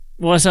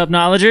What's up,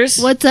 knowledgers?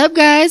 What's up,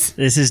 guys?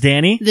 This is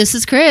Danny. This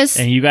is Chris.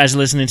 And you guys are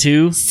listening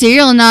to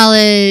Serial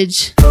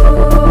Knowledge.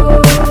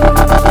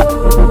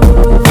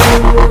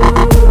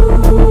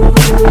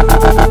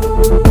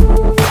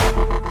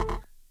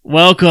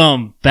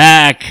 Welcome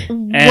back,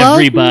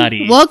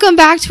 everybody. Welcome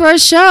back to our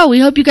show.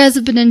 We hope you guys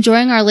have been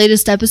enjoying our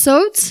latest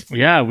episodes.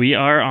 Yeah, we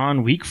are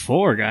on week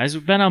 4, guys.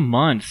 We've been a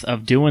month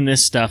of doing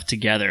this stuff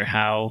together.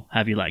 How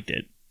have you liked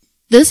it?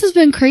 This has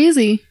been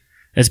crazy.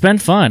 It's been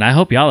fun. I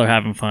hope y'all are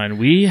having fun.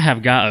 We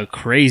have got a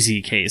crazy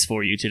case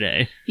for you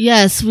today.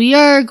 Yes, we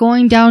are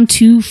going down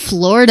to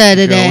Florida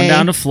today. Going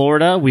down to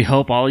Florida. We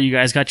hope all of you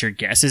guys got your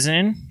guesses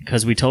in,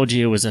 because we told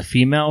you it was a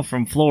female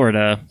from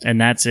Florida, and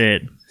that's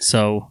it.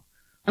 So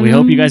we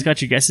hope you guys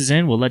got your guesses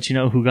in. We'll let you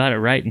know who got it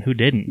right and who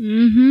didn't.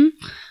 Mm-hmm.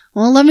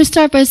 Well, let me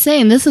start by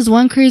saying this is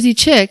one crazy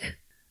chick.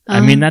 I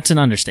mean, that's an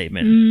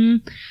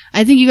understatement.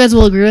 I think you guys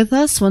will agree with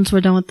us once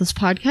we're done with this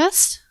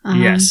podcast.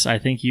 Yes, I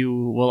think you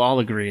will all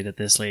agree that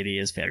this lady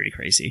is very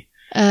crazy.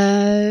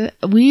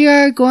 We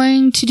are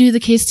going to do the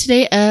case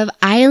today of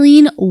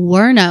Aileen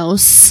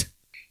Wuornos.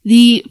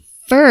 The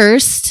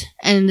first,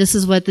 and this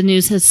is what the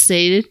news has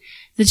stated,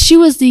 that she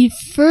was the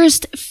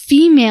first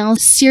female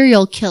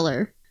serial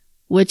killer,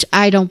 which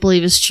I don't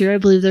believe is true. I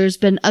believe there's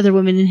been other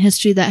women in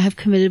history that have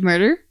committed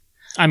murder.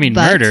 I mean,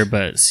 murder,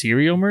 but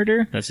serial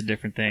murder? That's a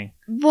different thing.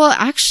 Well,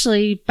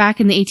 actually, back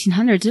in the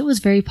 1800s, it was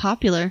very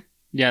popular.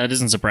 Yeah, that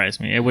doesn't surprise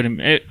me.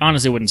 It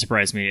honestly wouldn't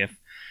surprise me if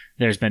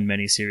there's been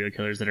many serial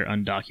killers that are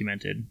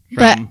undocumented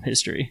from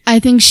history. I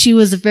think she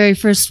was the very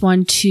first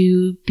one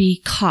to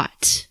be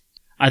caught.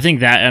 I think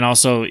that, and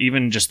also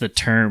even just the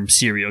term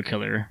serial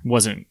killer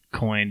wasn't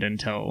coined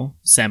until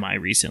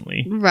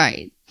semi-recently.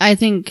 Right. I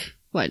think,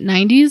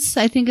 90s,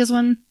 I think is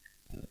when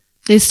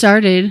they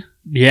started.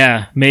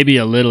 Yeah, maybe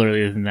a little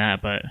earlier than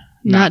that, but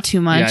not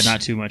too much. Yeah,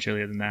 not too much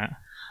earlier than that.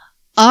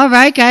 All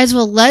right, guys.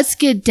 Well, let's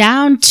get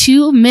down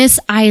to Miss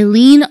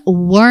Aileen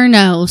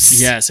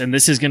Wuornos. Yes, and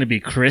this is going to be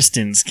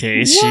Kristen's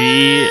case.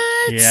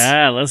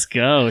 What? Let's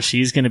go.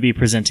 She's going to be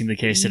presenting the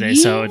case today,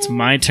 so it's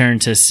my turn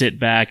to sit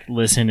back,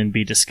 listen, and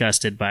be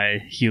disgusted by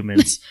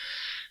humans.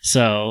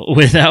 So,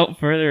 without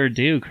further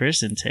ado,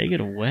 Kristen, take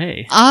it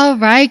away. All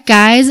right,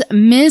 guys.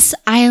 Miss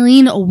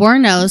Aileen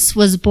Wuornos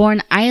was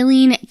born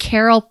Aileen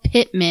Carol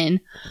Pittman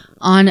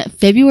on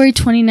February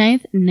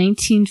 29th,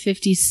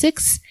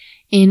 1956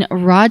 in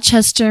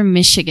Rochester,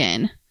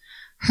 Michigan.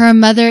 Her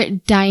mother,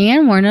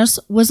 Diane Wuornos,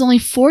 was only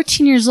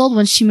 14 years old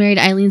when she married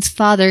Aileen's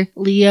father,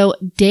 Leo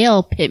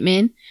Dale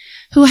Pittman,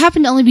 who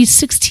happened to only be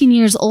 16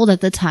 years old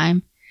at the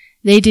time.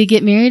 They did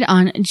get married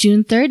on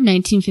June 3rd,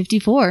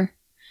 1954.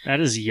 That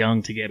is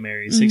young to get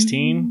married.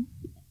 16?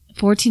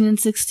 14 and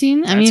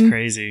 16. That's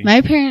crazy.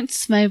 My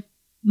parents, my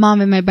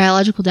mom and my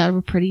biological dad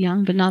were pretty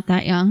young, but not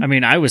that young. I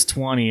mean, I was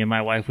 20 and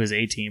my wife was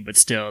 18, but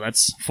still,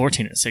 that's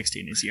 14 and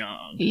 16 is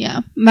young. Yeah.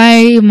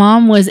 My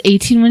mom was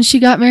 18 when she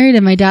got married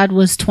and my dad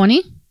was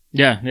 20.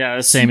 Yeah,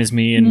 the same as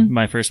me and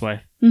my first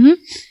wife.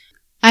 Mm-hmm.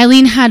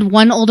 Aileen had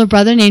one older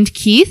brother named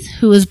Keith,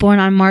 who was born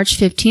on March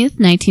 15th,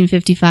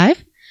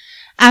 1955.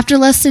 After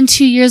less than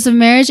 2 years of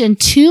marriage and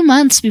 2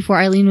 months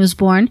before Aileen was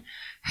born,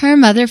 her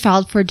mother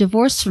filed for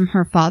divorce from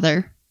her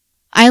father.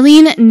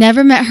 Aileen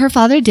never met her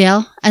father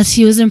Dale, as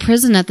he was in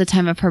prison at the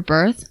time of her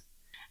birth.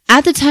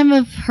 At the time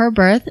of her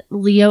birth,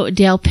 Leo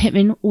Dale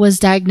Pittman was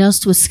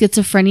diagnosed with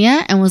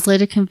schizophrenia and was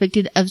later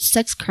convicted of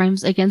sex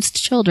crimes against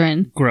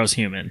children. Gross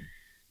human.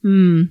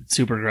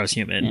 Super gross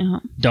human. Yeah.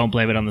 Don't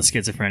blame it on the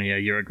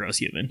schizophrenia. You're a gross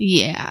human.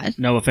 Yeah.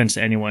 No offense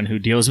to anyone who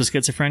deals with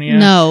schizophrenia.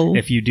 No.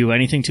 If you do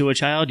anything to a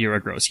child, you're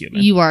a gross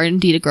human. You are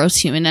indeed a gross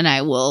human, and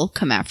I will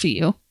come after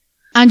you.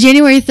 On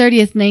January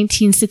 30th,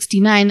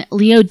 1969,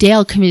 Leo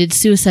Dale committed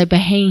suicide by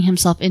hanging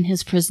himself in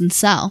his prison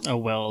cell. A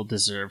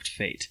well-deserved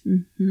fate.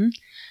 Mm-hmm.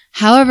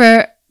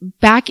 However,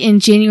 back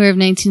in January of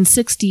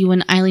 1960,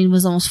 when Aileen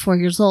was almost 4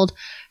 years old,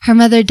 her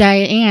mother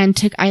Diane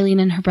took Aileen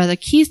and her brother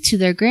Keith to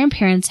their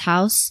grandparents'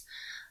 house,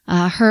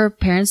 her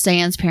parents,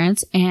 Diane's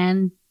parents,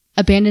 and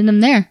abandoned them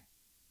there.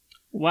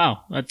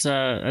 Wow, that's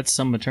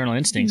some maternal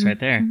instincts right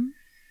there.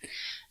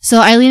 So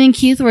Aileen and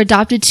Keith were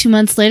adopted 2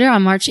 months later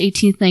on March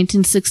 18th,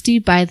 1960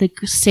 by the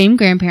same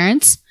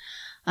grandparents.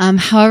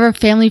 However,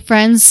 family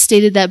friends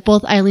stated that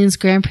both Aileen's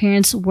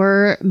grandparents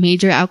were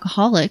major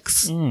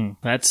alcoholics.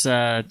 That's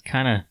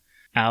kind of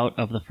out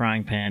of the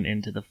frying pan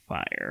into the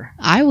fire.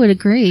 I would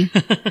agree.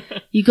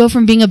 You go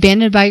from being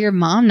abandoned by your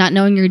mom, not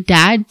knowing your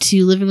dad,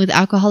 to living with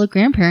alcoholic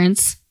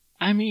grandparents.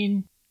 I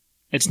mean,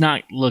 it's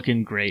not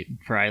looking great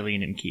for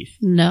Aileen and Keith.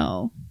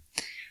 No.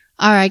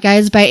 All right,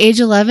 guys. By age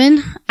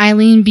 11,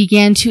 Aileen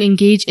began to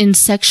engage in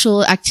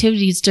sexual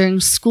activities during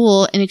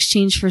school in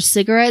exchange for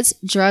cigarettes,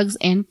 drugs,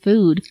 and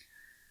food.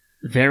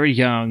 Very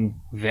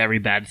young, very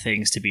bad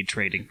things to be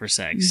trading for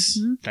sex.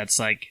 Mm-hmm. That's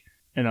like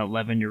an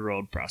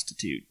 11-year-old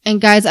prostitute.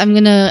 And guys, I'm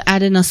going to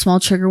add in a small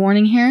trigger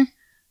warning here.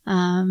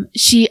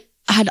 She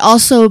had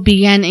also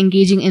began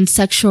engaging in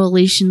sexual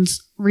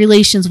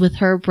relations with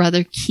her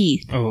brother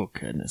Keith. Oh,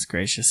 goodness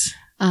gracious.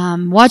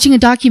 Watching a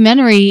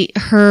documentary,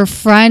 her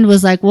friend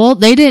was like, well,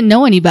 they didn't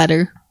know any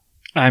better.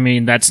 I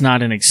mean, that's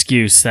not an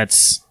excuse.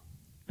 That's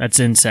That's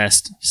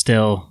incest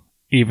still,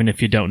 even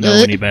if you don't know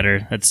any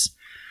better. That's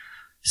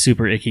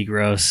super icky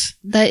gross.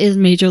 That is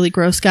majorly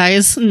gross,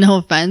 guys. No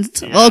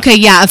offense. Yeah. Okay,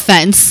 yeah,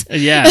 offense.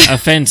 Yeah,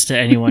 offense to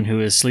anyone who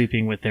is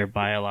sleeping with their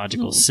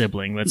biological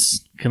sibling.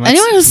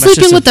 Anyone who's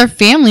sleeping with their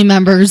family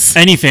members.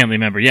 Any family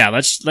member, yeah.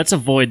 Let's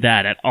avoid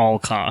that at all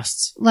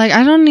costs. Like,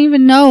 I don't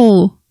even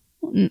know.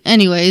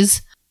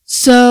 Anyways,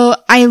 so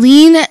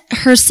Aileen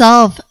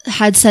herself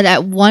had said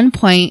at one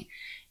point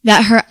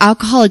that her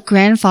alcoholic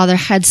grandfather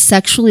had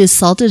sexually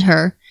assaulted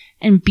her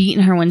and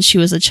beaten her when she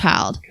was a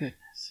child.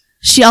 Goodness.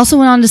 She also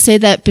went on to say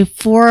that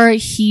before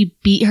he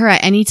beat her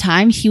at any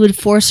time, he would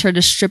force her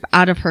to strip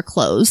out of her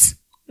clothes.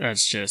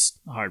 That's just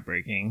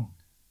heartbreaking.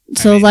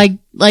 So, like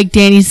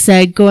Danny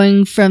said,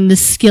 going from the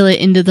skillet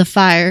into the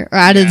fire, or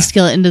out of the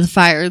skillet into the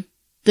fire,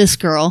 this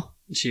girl.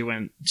 She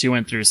went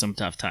through some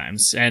tough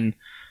times. And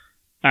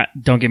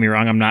don't get me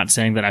wrong, I'm not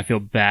saying that I feel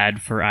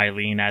bad for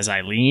Aileen as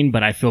Aileen,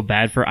 but I feel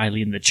bad for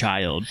Aileen the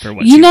child for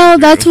what she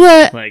went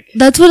through.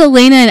 That's what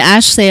Elena and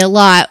Ash say a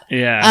lot.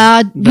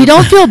 Yeah. We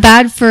don't feel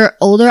bad for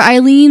older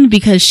Aileen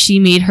because she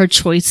made her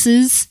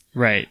choices.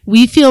 Right.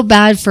 We feel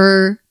bad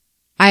for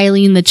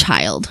Aileen the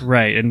child.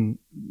 Right. And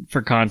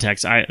for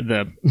context,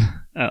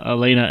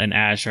 Elena and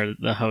Ash are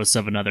the hosts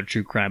of another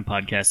true crime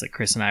podcast that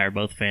Chris and I are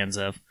both fans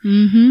of.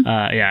 Mm-hmm.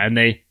 And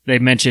they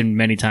mentioned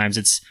many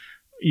times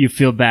you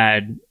feel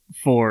bad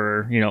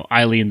for,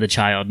 Aileen the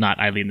child, not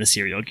Aileen the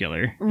serial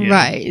killer.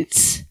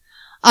 Right.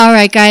 All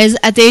right, guys.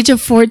 At the age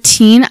of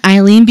 14,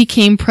 Aileen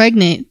became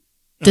pregnant.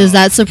 Does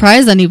that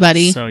surprise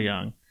anybody? So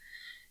young.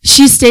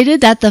 She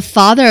stated that the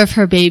father of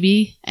her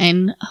baby,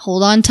 and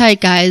hold on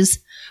tight, guys,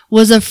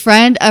 was a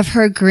friend of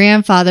her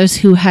grandfather's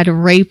who had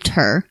raped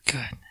her.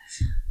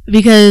 Goodness.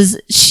 Because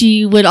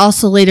she would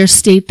also later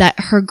state that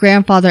her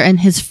grandfather and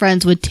his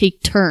friends would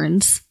take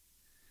turns.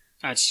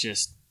 That's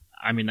just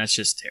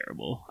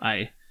terrible.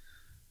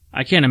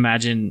 I can't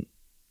imagine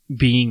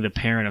being the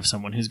parent of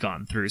someone who's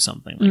gone through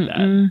something like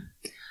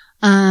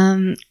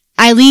that.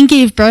 Aileen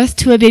gave birth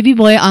to a baby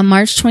boy on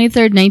March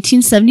 23rd,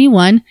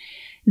 1971.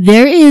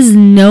 There is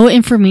no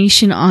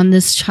information on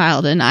this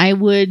child, and I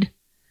would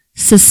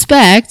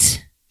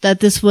suspect that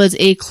this was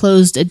a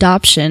closed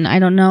adoption. I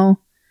don't know.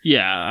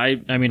 Yeah,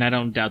 I mean, I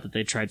don't doubt that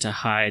they tried to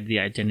hide the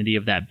identity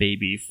of that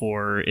baby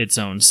for its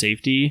own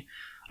safety.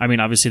 I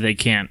mean, obviously they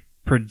can't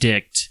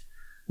predict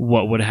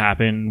what would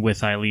happen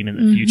with Aileen in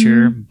the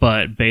future,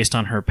 but based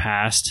on her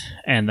past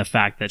and the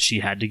fact that she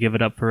had to give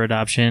it up for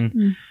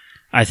adoption,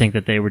 I think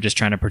that they were just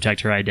trying to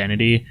protect her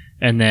identity.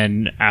 And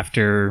then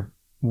after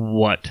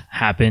what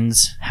happened,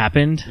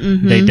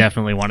 they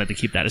definitely wanted to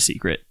keep that a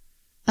secret.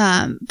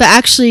 But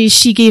actually,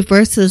 she gave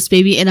birth to this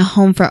baby in a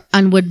home for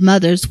unwed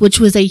mothers, which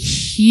was a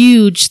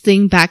huge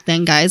thing back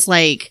then, guys.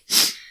 Like,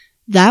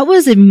 that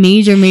was a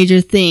major,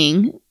 major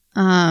thing.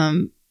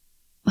 Home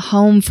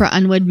for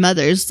unwed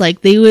mothers.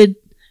 Like,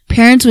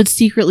 parents would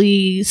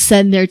secretly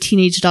send their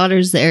teenage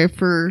daughters there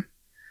for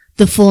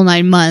the full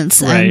 9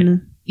 months, right.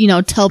 And,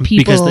 tell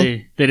people. Because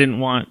they didn't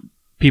want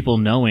people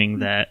knowing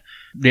that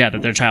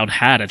their child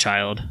had a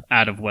child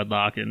out of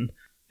wedlock, and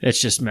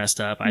it's just messed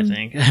up, I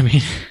think. I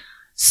mean.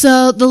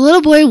 So the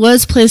little boy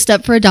was placed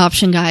up for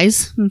adoption,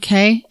 guys.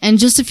 Okay. And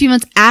just a few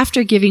months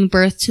after giving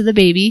birth to the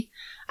baby,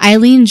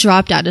 Aileen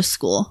dropped out of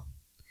school.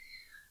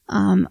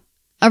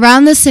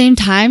 Around the same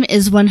time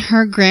is when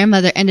her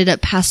grandmother ended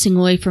up passing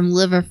away from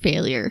liver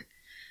failure.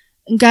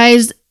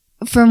 Guys,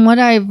 from what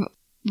I've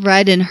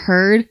read and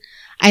heard,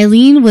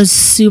 Aileen was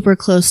super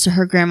close to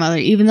her grandmother.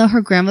 Even though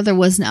her grandmother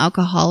was an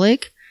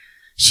alcoholic,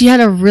 she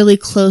had a really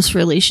close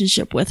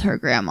relationship with her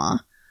grandma.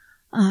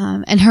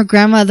 And her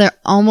grandmother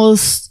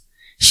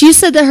she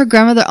said that her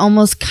grandmother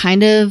almost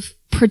kind of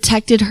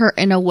protected her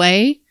in a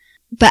way.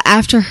 But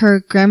after her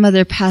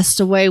grandmother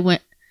passed away, when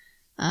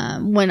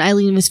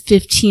Aileen was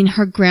 15,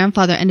 her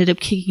grandfather ended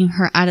up kicking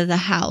her out of the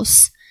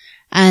house.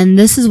 And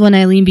this is when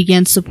Aileen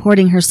began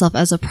supporting herself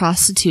as a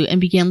prostitute and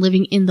began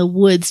living in the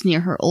woods near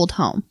her old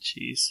home.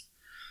 Jeez.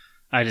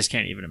 I just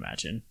can't even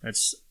imagine.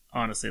 That's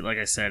honestly, like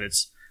I said,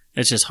 it's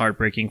just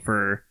heartbreaking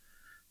for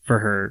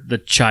her, the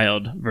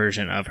child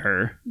version of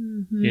her.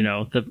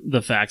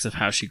 The facts of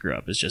how she grew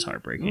up is just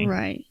heartbreaking.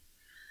 Right.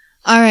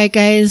 All right,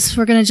 guys,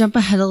 we're going to jump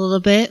ahead a little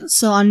bit.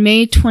 So on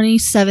May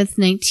 27th,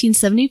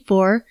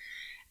 1974,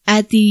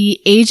 at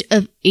the age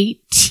of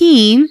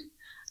 18,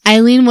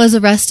 Aileen was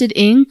arrested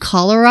in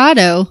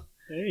Colorado.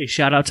 Hey,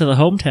 shout out to the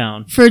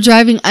hometown. For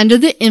driving under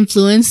the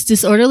influence,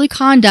 disorderly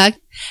conduct,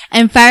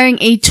 and firing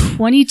a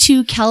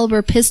 .22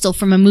 caliber pistol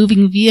from a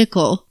moving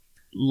vehicle.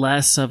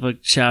 Less of a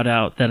shout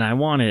out than I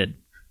wanted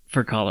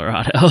for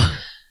Colorado.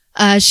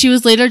 She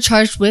was later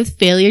charged with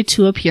failure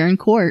to appear in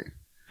court.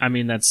 I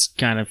mean, that's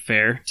kind of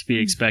fair to be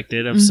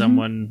expected of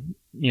someone,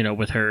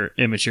 with her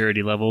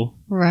immaturity level.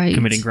 Right.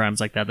 Committing crimes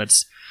like that.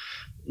 That's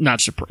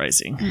not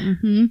surprising.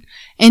 In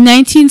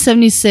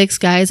 1976,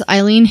 guys,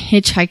 Aileen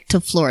hitchhiked to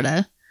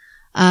Florida.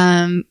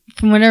 From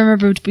what I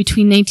remember,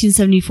 between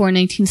 1974 and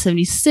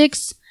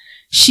 1976,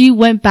 she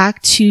went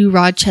back to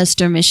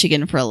Rochester,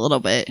 Michigan for a little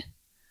bit.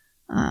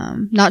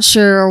 Not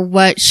sure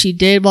what she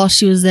did while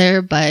she was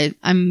there, but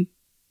I'm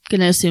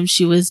gonna assume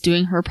she was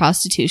doing her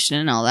prostitution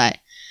and all that.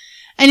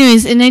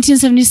 Anyways, in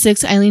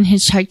 1976, Aileen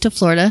hitchhiked to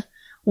Florida,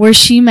 where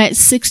she met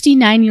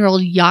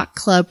 69-year-old yacht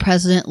club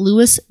president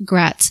Louis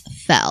Gratz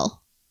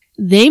Fell.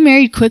 They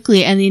married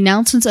quickly, and the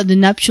announcements of the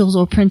nuptials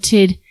were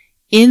printed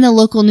in the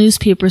local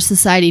newspaper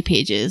society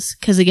pages,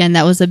 because again,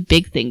 that was a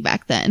big thing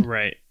back then.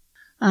 Right.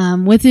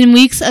 Within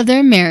weeks of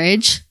their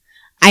marriage,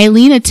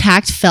 Aileen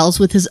attacked Fells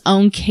with his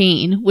own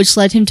cane, which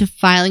led him to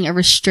filing a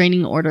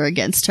restraining order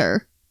against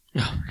her.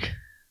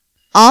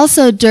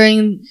 Also,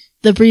 during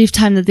the brief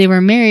time that they were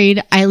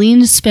married,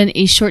 Aileen spent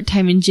a short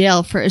time in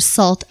jail for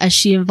assault as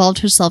she involved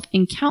herself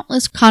in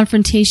countless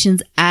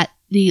confrontations at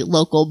the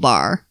local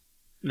bar.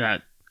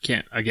 That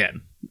can't,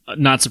 again,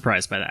 not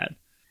surprised by that.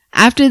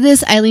 After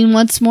this, Aileen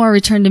once more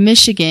returned to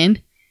Michigan,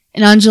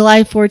 and on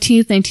July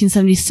 14th,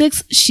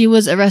 1976, she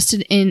was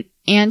arrested in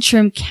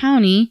Antrim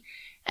County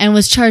and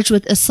was charged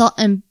with assault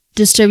and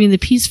disturbing the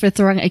peace for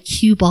throwing a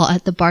cue ball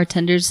at the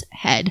bartender's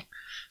head.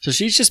 So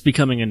she's just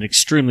becoming an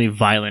extremely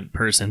violent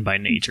person by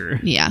nature.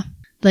 Yeah.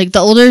 Like, the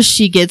older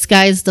she gets,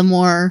 guys, the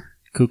more...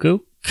 Cuckoo?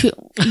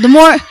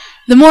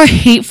 The more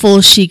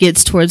hateful she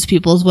gets towards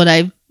people is what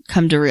I've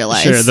come to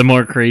realize. Sure, the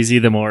more crazy,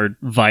 the more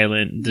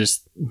violent,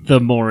 just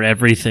the more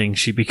everything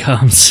she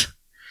becomes.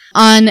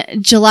 On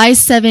July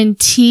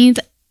 17th,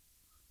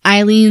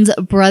 Eileen's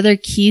brother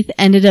Keith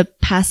ended up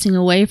passing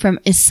away from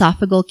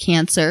esophageal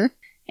cancer,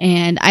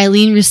 and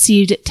Aileen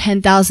received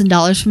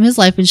 $10,000 from his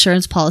life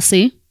insurance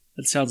policy.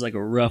 That sounds like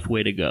a rough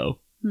way to go.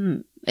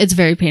 It's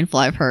very painful,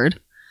 I've heard.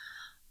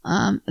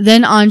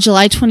 Then on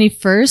July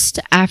 21st,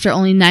 after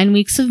only 9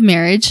 weeks of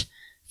marriage,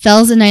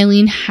 Fells and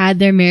Aileen had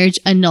their marriage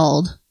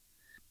annulled.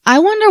 I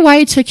wonder why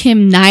it took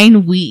him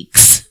 9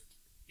 weeks.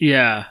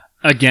 Yeah,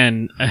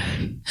 again.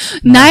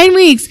 9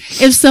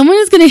 weeks. If someone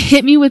is going to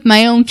hit me with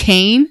my own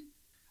cane,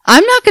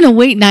 I'm not going to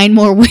wait 9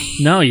 more weeks.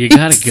 No, you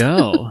gotta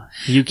go.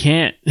 You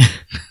can't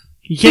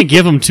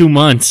give them 2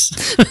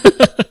 months.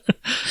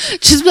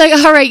 Just be like,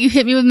 all right, you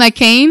hit me with my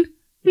cane?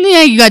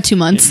 Yeah, you got 2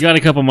 months. You got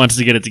a couple months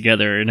to get it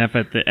together. And if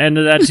at the end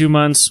of that 2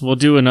 months, we'll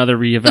do another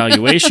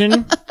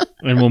reevaluation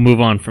and we'll move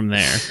on from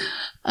there.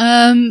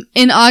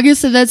 In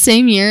August of that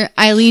same year,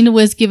 Aileen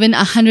was given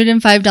a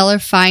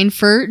 $105 fine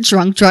for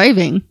drunk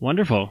driving.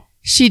 Wonderful.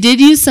 She did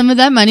use some of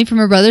that money from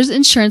her brother's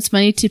insurance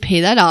money to pay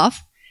that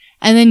off,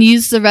 and then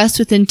used the rest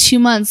within 2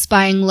 months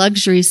buying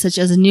luxuries such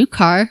as a new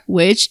car,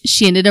 which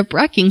she ended up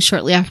wrecking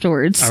shortly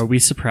afterwards. Are we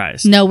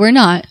surprised? No, we're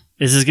not.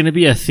 This is going to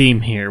be a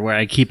theme here where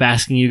I keep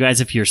asking you guys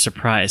if you're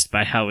surprised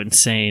by how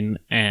insane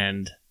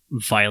and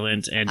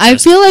violent and I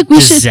feel like we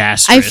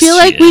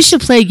disastrous should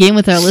play a game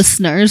with our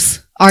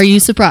listeners. Are you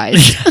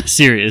surprised?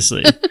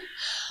 Seriously.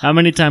 How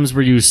many times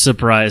were you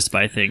surprised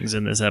by things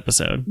in this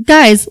episode?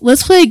 Guys,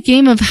 let's play a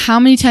game of how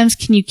many times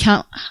can you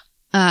count...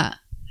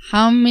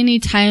 how many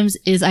times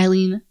is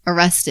Aileen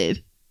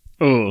arrested?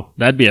 Oh,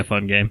 that'd be a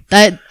fun game.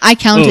 That I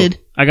counted.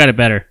 Oh, I got it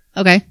better.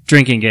 Okay.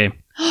 Drinking game.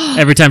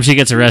 Every time she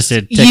gets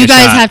arrested, you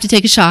guys have to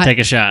take a shot. Take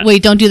a shot.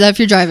 Wait, don't do that if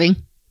you're driving.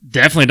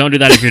 Definitely don't do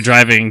that if you're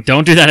driving.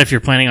 Don't do that if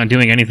you're planning on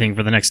doing anything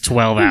for the next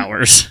 12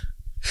 hours.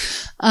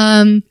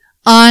 On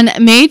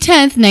May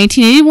 10th,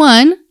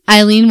 1981,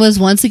 Aileen was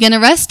once again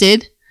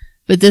arrested,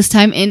 but this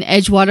time in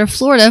Edgewater,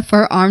 Florida,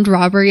 for armed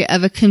robbery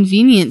of a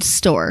convenience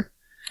store.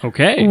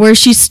 Okay. Where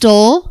she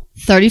stole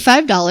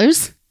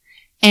 $35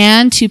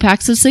 and 2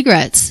 packs of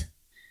cigarettes.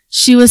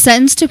 She was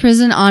sentenced to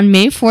prison on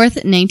May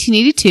 4th,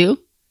 1982,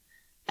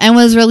 and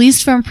was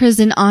released from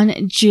prison on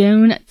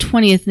June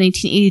 20th,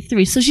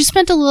 1983. So she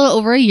spent a little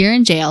over a year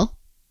in jail.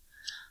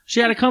 She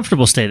had a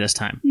comfortable stay this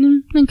time.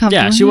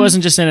 Yeah, she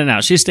wasn't just in and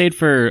out. She stayed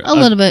for a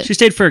little bit. She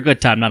stayed for a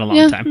good time, not a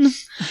long time.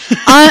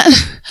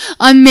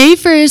 On May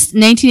 1st,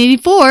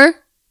 1984,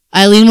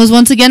 Aileen was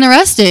once again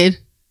arrested.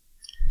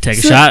 Take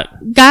a shot.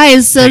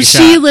 Guys, so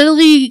she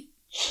literally,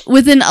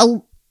 within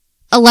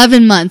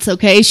 11 months,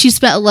 okay? She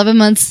spent 11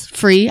 months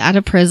free out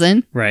of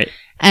prison. Right.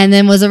 And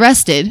then was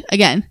arrested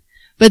again.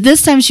 But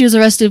this time she was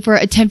arrested for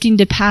attempting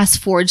to pass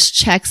forged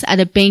checks at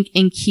a bank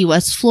in Key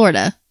West,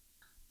 Florida.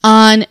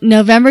 On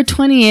November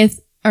 10th,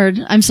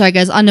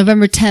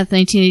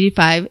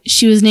 1985,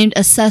 she was named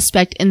a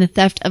suspect in the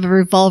theft of a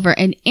revolver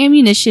and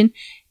ammunition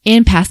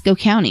in Pasco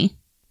County.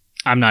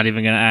 I'm not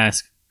even going to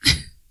ask.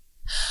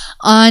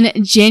 On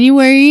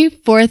January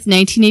 4th,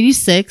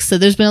 1986, so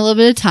there's been a little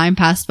bit of time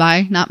passed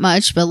by, not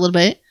much, but a little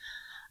bit,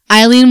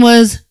 Aileen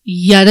was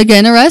yet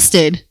again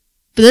arrested.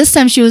 But this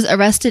time she was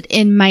arrested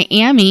in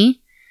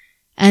Miami,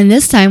 and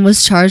this time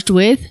was charged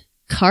with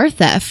car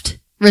theft,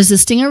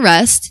 resisting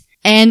arrest,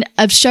 and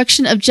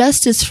obstruction of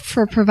justice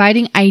for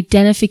providing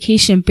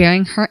identification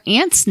bearing her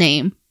aunt's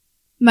name.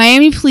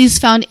 Miami police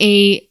found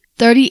a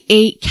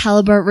 .38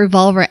 caliber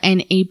revolver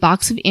and a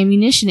box of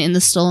ammunition in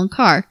the stolen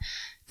car.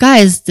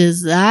 Guys,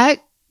 does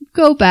that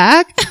go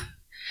back?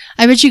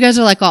 I bet you guys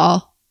are like,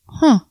 oh,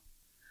 huh.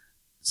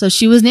 So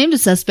she was named a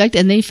suspect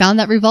and they found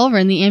that revolver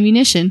and the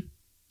ammunition.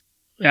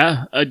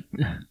 Yeah.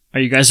 Are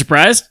you guys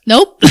surprised?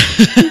 Nope.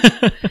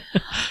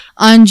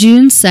 On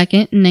June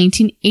 2nd,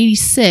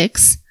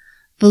 1986,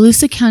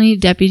 Volusia County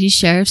deputy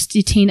sheriffs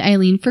detained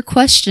Aileen for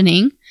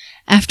questioning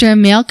after a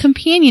male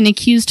companion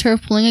accused her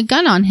of pulling a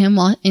gun on him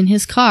while in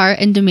his car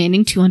and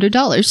demanding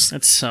 $200.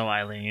 That's so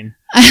Aileen.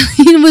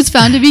 Aileen was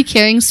found to be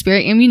carrying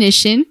spare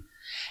ammunition,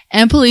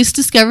 and police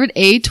discovered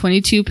a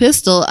 .22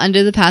 pistol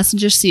under the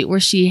passenger seat where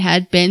she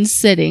had been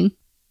sitting.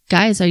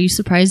 Guys, are you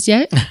surprised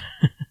yet?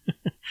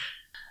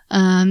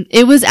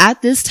 It was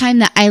at this time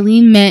that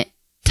Aileen met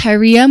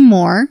Tyria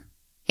Moore,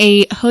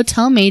 a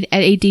hotel maid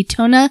at a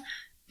Daytona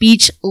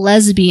Beach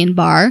lesbian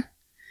bar.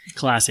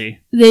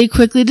 Classy. They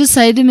quickly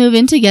decided to move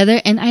in together,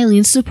 and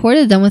Aileen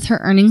supported them with her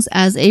earnings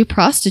as a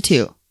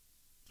prostitute.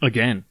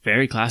 Again,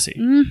 very classy.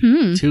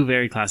 Mm-hmm. Two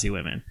very classy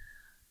women.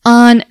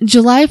 On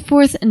July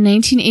 4th,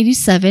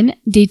 1987,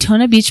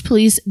 Daytona Beach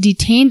police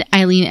detained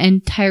Aileen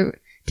and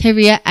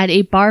Tyria at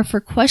a bar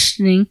for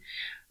questioning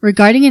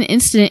regarding an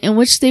incident in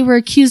which they were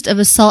accused of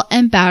assault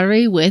and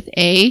battery with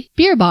a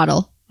beer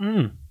bottle.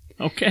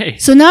 Okay.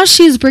 So now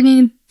she's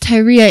bringing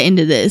Tyria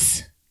into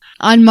this.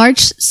 On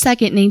March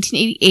 2nd,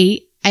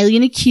 1988,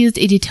 Aileen accused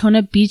a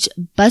Daytona Beach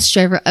bus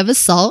driver of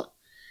assault.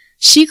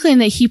 She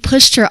claimed that he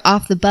pushed her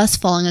off the bus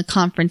following a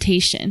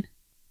confrontation.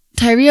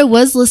 Tyria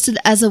was listed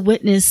as a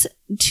witness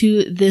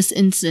to this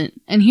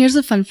incident. And here's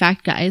a fun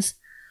fact, guys.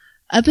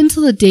 Up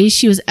until the day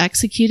she was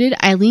executed,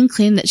 Aileen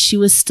claimed that she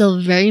was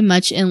still very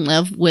much in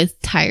love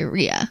with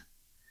Tyria.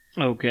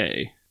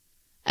 Okay.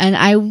 And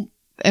I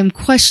am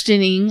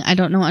questioning, I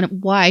don't know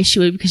why she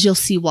would, because you'll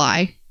see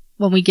why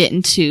when we get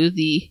into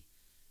the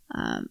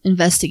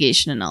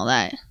investigation and all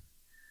that.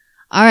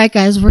 All right,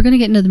 guys, we're going to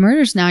get into the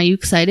murders now. Are you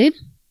excited?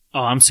 Oh,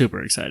 I'm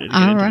super excited to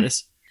get into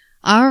this.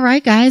 All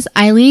right, guys.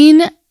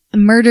 Aileen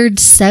murdered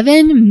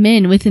 7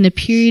 men within a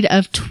period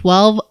of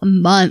 12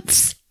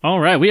 months. All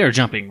right, we are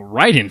jumping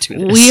right into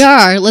this. We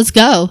are. Let's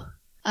go.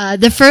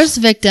 The first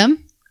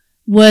victim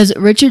was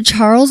Richard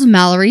Charles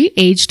Mallory,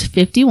 aged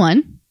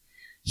 51.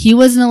 He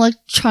was an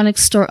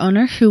electronics store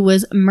owner who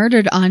was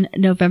murdered on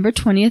November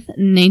 20th,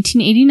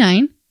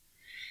 1989.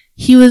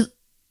 He was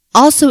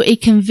also a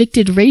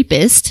convicted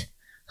rapist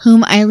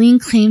whom Aileen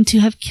claimed to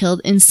have killed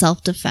in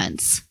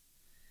self-defense.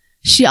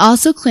 She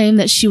also claimed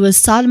that she was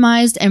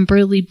sodomized and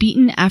brutally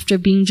beaten after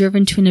being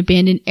driven to an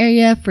abandoned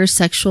area for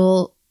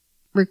sexual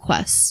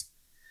requests.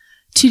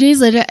 2 days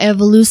later, a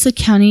Volusia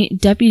County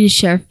deputy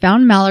sheriff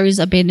found Mallory's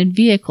abandoned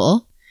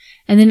vehicle,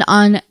 and then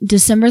on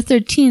December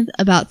 13th,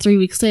 about 3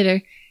 weeks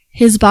later,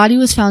 his body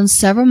was found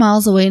several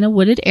miles away in a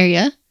wooded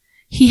area.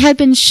 He had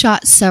been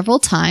shot several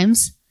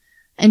times,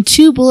 and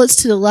 2 bullets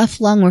to the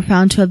left lung were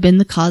found to have been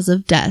the cause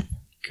of death.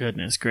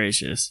 Goodness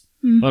gracious.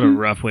 Mm-hmm. What a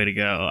rough way to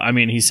go. I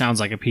mean, he sounds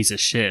like a piece of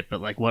shit,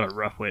 but like, what a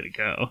rough way to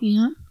go.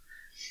 Yeah.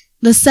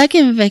 The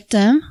second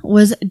victim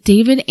was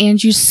David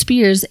Andrew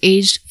Spears,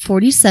 aged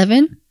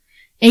 47,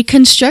 a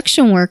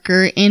construction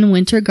worker in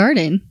Winter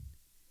Garden.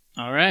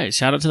 All right.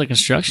 Shout out to the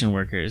construction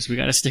workers. We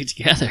got to stick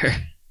together.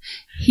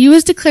 He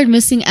was declared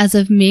missing as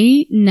of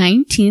May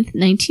 19th,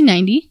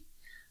 1990.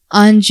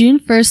 On June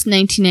 1st,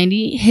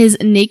 1990, his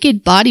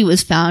naked body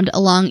was found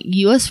along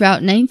U.S.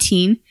 Route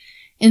 19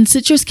 in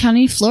Citrus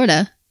County,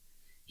 Florida.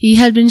 He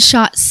had been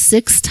shot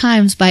 6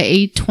 times by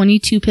a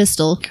 .22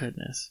 pistol.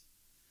 Goodness.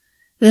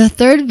 The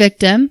third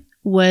victim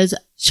was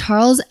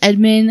Charles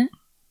Edmund,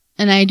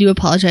 and I do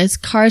apologize,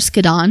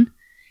 Carskadon,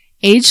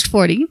 aged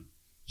 40.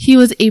 He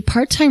was a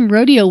part-time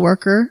rodeo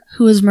worker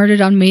who was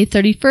murdered on May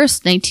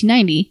 31st,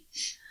 1990.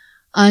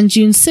 On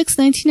June 6,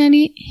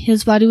 1990,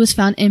 his body was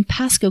found in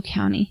Pasco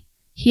County.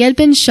 He had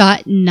been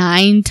shot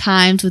 9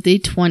 times with a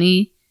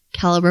 .20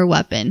 caliber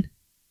weapon.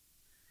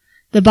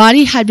 The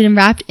body had been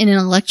wrapped in an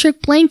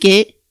electric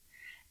blanket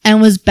and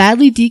was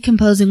badly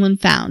decomposing when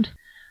found.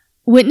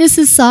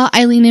 Witnesses saw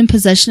Aileen in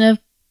possession of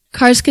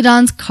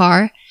Carskadon's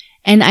car,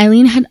 and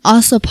Aileen had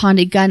also pawned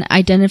a gun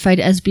identified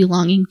as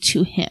belonging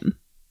to him.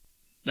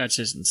 That's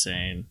just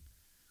insane.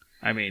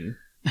 I mean,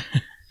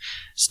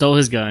 stole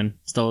his gun,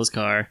 stole his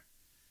car.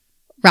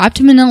 Wrapped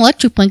him in an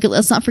electric blanket,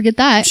 let's not forget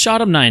that. Shot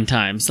him 9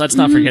 times, let's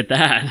not forget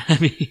that. I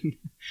mean,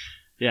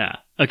 yeah.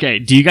 Okay,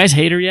 do you guys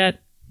hate her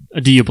yet?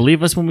 Do you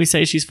believe us when we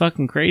say she's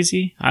fucking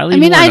crazy? Aileen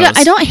Wuornos.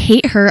 I don't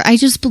hate her. I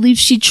just believe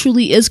she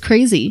truly is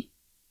crazy.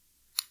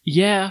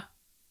 Yeah.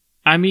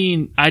 I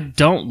mean, I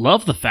don't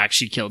love the fact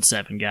she killed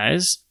 7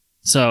 guys.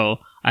 So,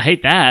 I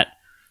hate that.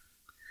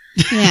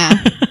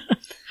 Yeah.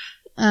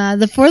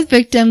 The fourth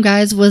victim,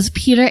 guys, was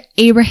Peter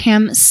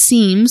Abraham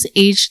Seams,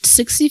 aged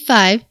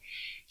 65.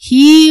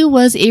 He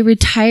was a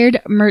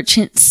retired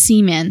merchant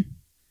seaman.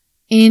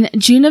 In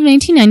June of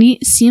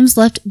 1990, Seams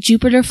left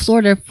Jupiter,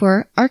 Florida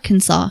for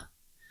Arkansas.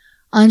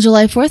 On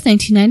July 4th,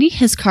 1990,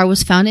 his car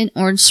was found in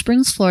Orange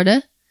Springs,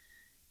 Florida.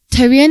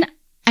 Tyria and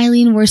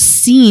Aileen were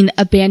seen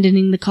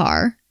abandoning the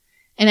car,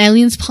 and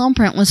Eileen's palm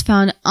print was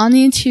found on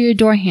the interior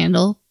door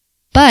handle,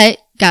 but,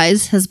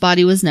 guys, his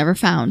body was never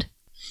found.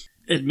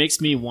 It makes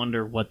me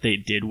wonder what they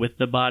did with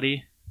the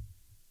body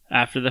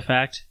after the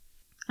fact.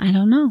 I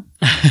don't know.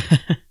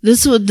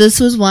 This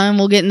was one,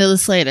 we'll get into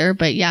this later,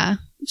 but yeah,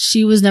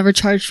 she was never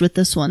charged with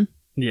this one.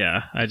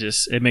 Yeah,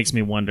 it makes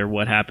me wonder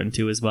what happened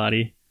to his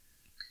body.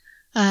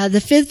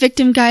 The fifth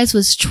victim, guys,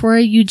 was Troy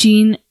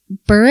Eugene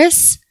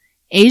Burris,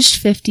 aged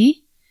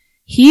 50.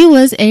 He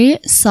was a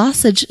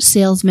sausage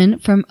salesman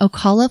from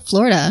Ocala,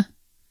 Florida.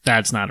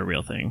 That's not a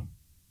real thing.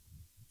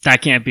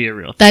 That can't be a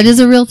real thing. That is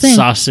a real thing.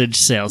 Sausage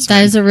salesman.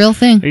 That is a real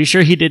thing. Are you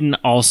sure he didn't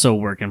also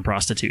work in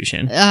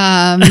prostitution?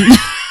 From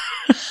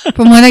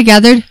what I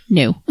gathered,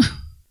 no.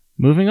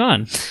 Moving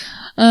on.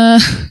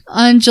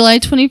 On July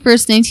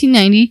 21st,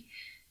 1990,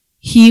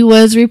 he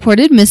was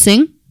reported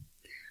missing.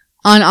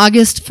 On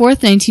August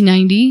 4th,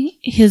 1990,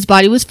 his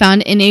body was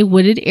found in a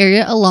wooded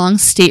area along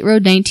State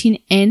Road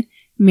 19 in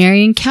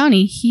Marion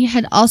County. He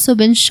had also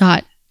been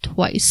shot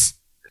twice.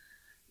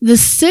 The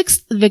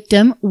sixth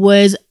victim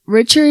was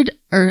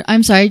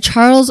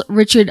Charles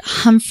Richard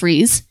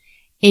Humphreys,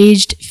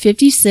 aged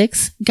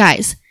 56.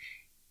 Guys,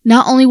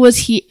 not only was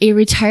he a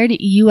retired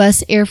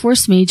U.S. Air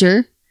Force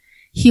major,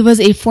 he was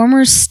a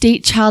former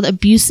state child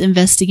abuse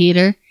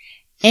investigator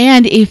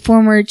and a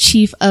former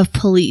chief of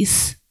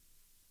police.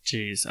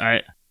 Jeez,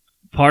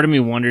 part of me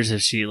wonders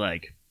if she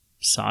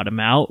sought him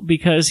out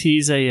because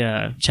he's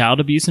a child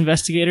abuse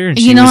investigator.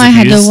 And I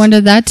had to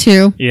wonder that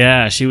too.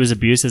 Yeah, she was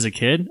abused as a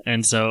kid,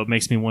 and so it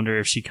makes me wonder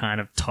if she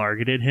kind of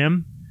targeted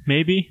him,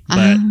 maybe.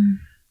 But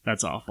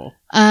that's awful.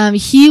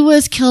 He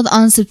was killed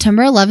on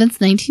September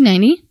 11th,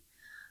 1990.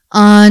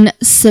 On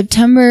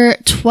September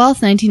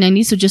 12th,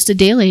 1990, so just a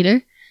day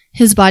later,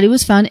 his body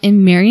was found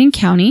in Marion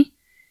County.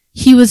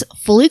 He was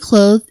fully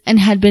clothed and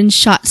had been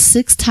shot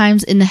 6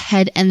 times in the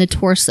head and the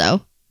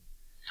torso.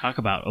 Talk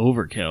about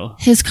overkill.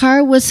 His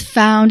car was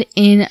found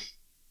in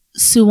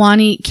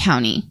Suwannee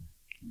County.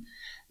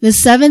 The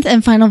seventh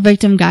and final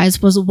victim,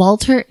 guys, was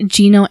Walter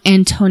Gino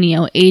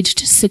Antonio, aged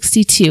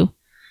 62.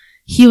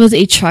 He was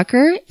a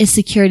trucker, a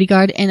security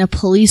guard, and a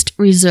police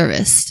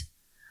reservist.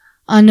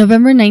 On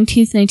November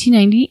 19th,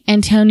 1990,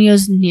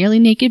 Antonio's nearly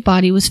naked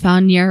body was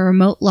found near a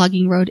remote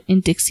logging road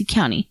in Dixie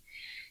County.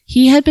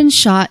 He had been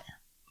shot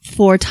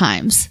 4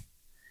 times.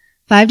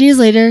 5 days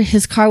later,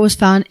 his car was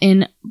found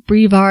in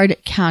Brevard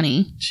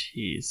County.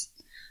 Jeez.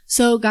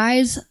 So,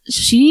 guys,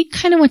 she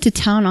kind of went to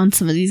town on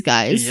some of these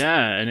guys.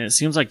 Yeah, and it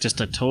seems like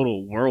just a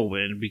total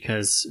whirlwind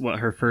because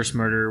her first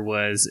murder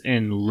was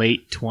in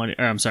late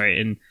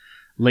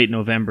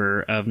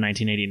November of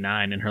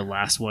 1989, and her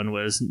last one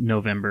was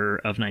November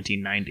of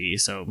 1990.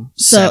 So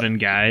 7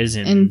 guys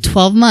in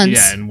 12 months.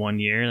 Yeah, in 1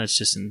 year.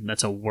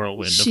 That's a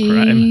whirlwind of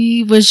crime.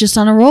 She was just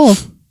on a roll.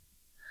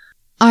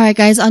 All right,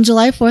 guys. On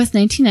July 4th,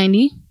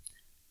 1990,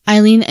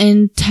 Aileen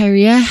and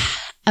Tyria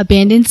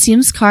abandoned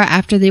Siem's car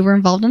after they were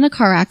involved in a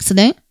car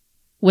accident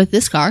with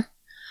this car.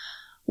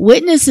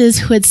 Witnesses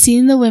who had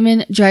seen the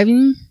women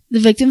driving the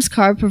victim's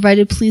car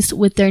provided police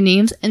with their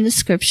names and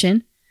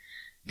description.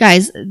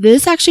 Guys,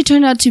 this actually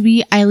turned out to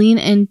be Aileen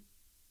and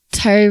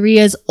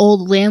Tyria's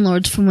old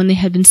landlords from when they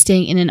had been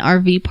staying in an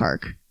RV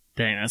park.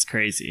 Dang, that's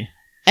crazy.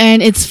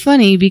 And it's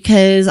funny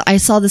because I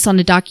saw this on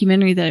a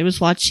documentary that I was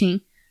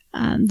watching.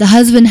 The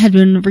husband had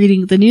been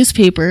reading the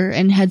newspaper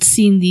and had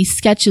seen these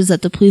sketches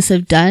that the police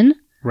have done.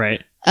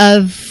 Right.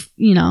 Of,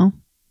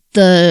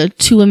 the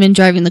 2 women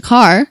driving the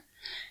car.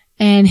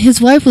 And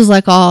his wife was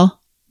like, don't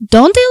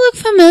they look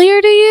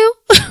familiar to you?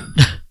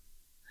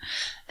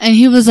 And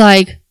he was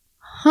like,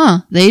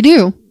 they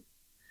do.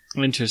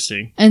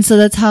 Interesting. And so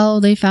that's how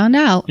they found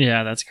out.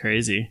 Yeah, that's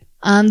crazy.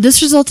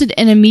 This resulted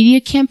in a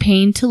media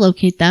campaign to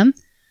locate them.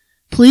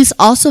 Police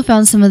also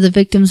found some of the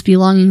victims'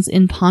 belongings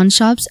in pawn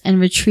shops and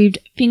retrieved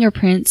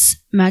fingerprints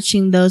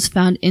matching those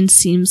found in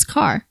Siem's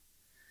car.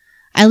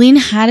 Aileen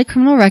had a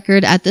criminal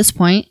record at this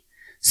point,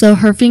 so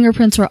her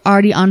fingerprints were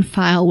already on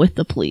file with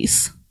the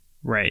police.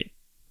 Right.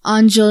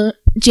 On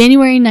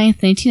January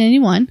 9th,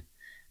 1991,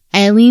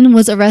 Aileen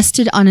was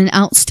arrested on an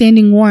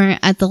outstanding warrant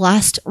at the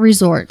Last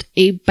Resort,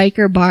 a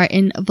biker bar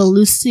in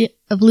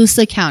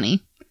Volusia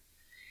County.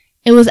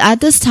 It was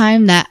at this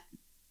time that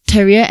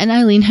Tyria and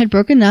Aileen had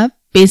broken up.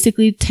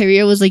 Basically,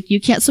 Tyria was like, you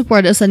can't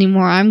support us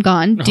anymore. I'm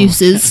gone.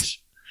 Deuces.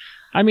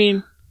 I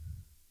mean,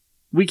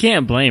 we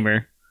can't blame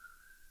her.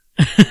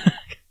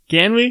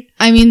 Can we?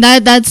 I mean,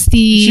 that's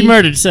the... She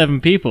murdered 7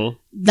 people.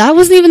 That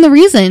wasn't even the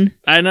reason.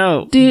 I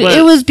know. Dude,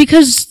 it was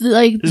because,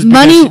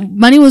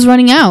 money was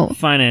running out.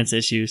 Finance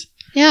issues.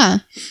 Yeah.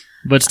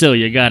 But still,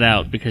 you got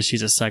out because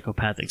she's a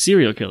psychopathic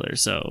serial killer,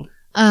 so...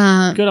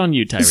 good on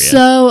you, Tyria.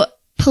 So,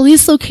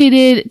 police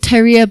located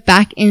Tyria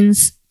back in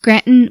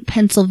Scranton,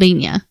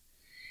 Pennsylvania.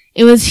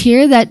 It was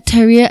here that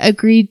Tyria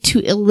agreed to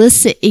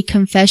elicit a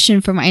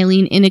confession from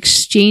Aileen in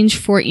exchange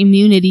for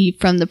immunity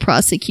from the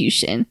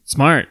prosecution.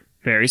 Smart.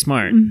 Very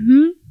smart.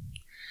 Mm-hmm.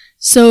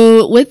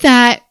 So with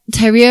that,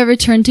 Tyria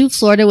returned to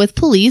Florida with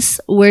police,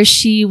 where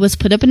she was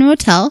put up in a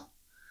motel.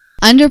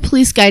 Under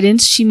police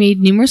guidance, she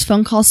made numerous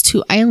phone calls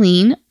to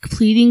Aileen,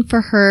 pleading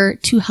for her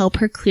to help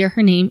her clear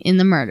her name in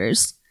the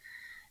murders.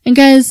 And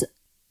guys,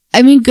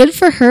 I mean, good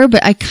for her,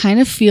 but I kind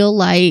of feel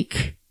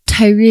like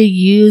Tyria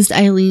used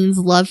Aileen's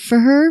love for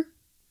her.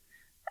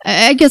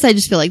 I guess I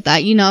just feel like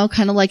that,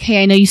 kind of like,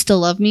 hey, I know you still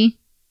love me.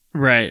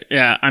 Right.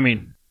 Yeah. I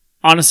mean,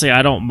 honestly,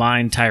 I don't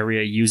mind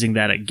Tyria using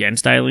that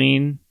against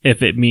Aileen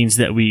if it means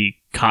that we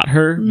caught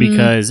her,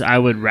 because I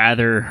would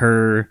rather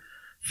her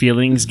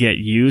feelings get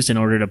used in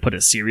order to put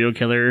a serial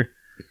killer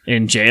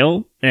in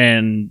jail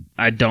and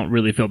I don't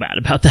really feel bad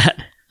about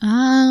that.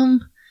 I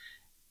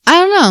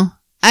don't know.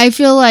 I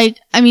feel like,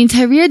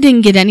 Tyria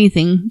didn't get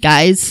anything,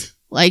 guys.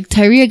 Like,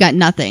 Tyria got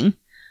nothing.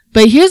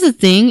 But here's the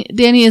thing,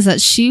 Danny, is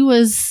that she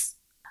was...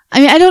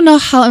 I don't know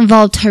how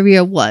involved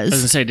Tyria was. I was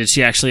going to say, did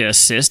she actually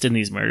assist in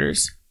these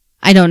murders?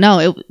 I don't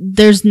know.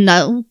 There's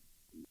no...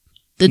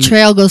 The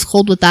trail goes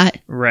cold with that.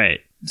 Right.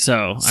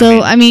 So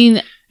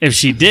if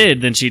she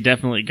did, then she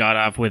definitely got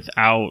off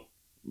without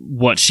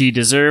what she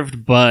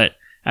deserved. But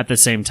at the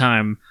same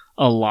time,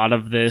 a lot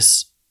of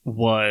this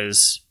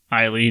was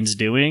Eileen's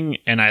doing,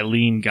 and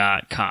Aileen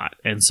got caught.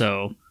 And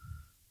so,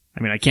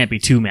 I can't be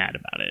too mad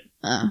about it.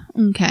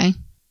 Okay.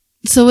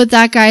 So with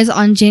that, guys,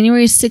 on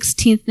January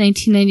 16th,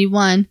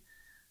 1991,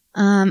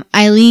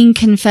 Aileen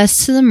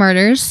confessed to the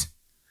murders.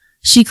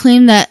 She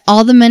claimed that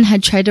all the men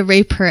had tried to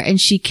rape her and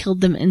she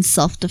killed them in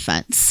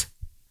self-defense.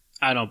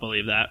 I don't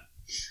believe that.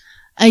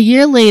 A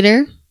year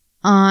later,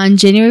 on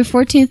January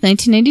 14th,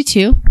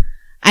 1992,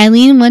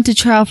 Aileen went to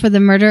trial for the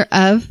murder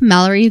of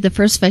Mallory, the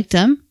first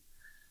victim.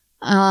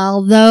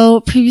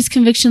 Although previous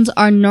convictions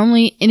are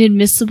normally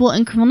inadmissible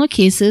in criminal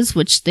cases,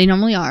 which they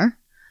normally are,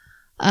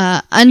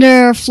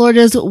 under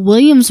Florida's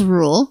Williams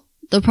rule,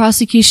 the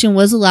prosecution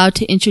was allowed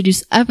to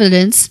introduce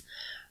evidence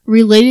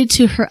related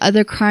to her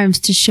other crimes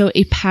to show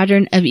a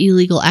pattern of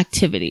illegal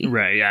activity.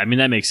 Right, yeah.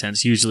 That makes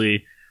sense.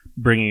 Usually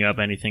bringing up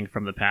anything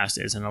from the past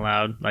isn't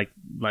allowed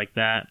like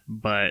that.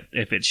 But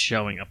if it's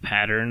showing a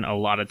pattern, a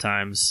lot of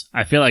times,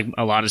 I feel like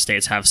a lot of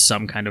states have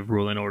some kind of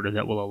rule in order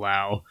that will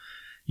allow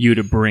you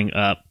to bring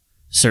up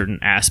certain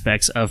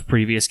aspects of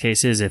previous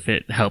cases if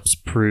it helps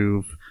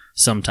prove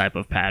some type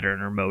of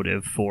pattern or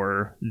motive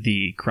for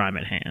the crime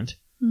at hand.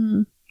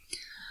 Mm.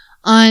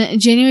 On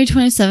January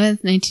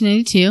 27th,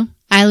 1992,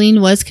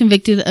 Aileen was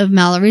convicted of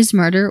Mallory's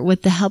murder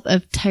with the help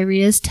of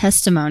Tyria's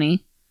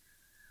testimony.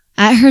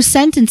 At her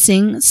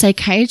sentencing,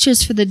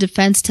 psychiatrists for the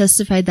defense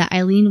testified that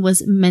Aileen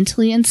was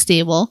mentally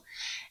unstable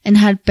and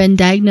had been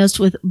diagnosed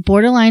with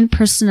borderline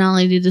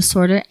personality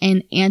disorder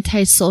and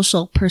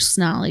antisocial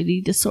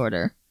personality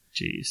disorder.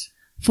 Jeez.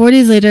 4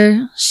 days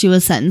later, she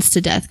was sentenced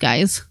to death,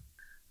 guys.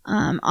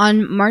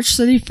 On March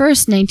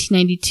 31st,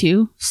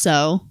 1992,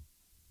 so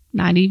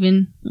not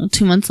even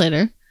 2 months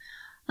later,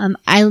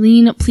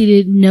 Aileen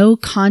pleaded no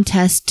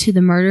contest to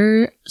the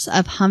murders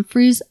of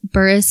Humphreys,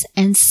 Burris,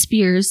 and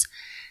Spears,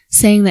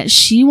 saying that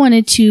she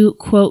wanted to,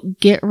 quote,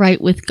 get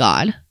right with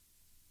God.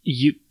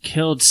 You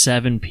killed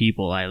 7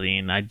 people,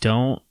 Aileen.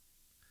 Don't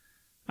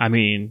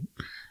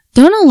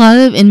a lot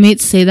of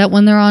inmates say that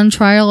when they're on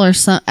trial or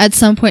at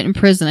some point in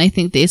prison? I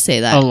think they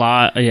say that. A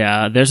lot,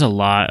 yeah. There's a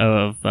lot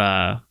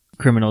of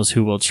criminals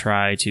who will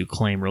try to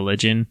claim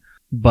religion,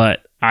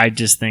 but I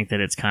just think that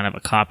it's kind of a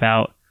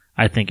cop-out.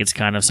 I think it's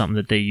kind of something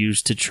that they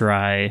use to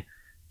try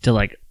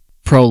to,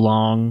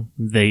 prolong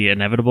the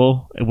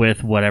inevitable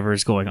with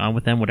whatever's going on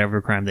with them,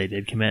 whatever crime they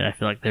did commit. I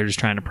feel like they're just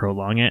trying to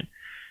prolong it.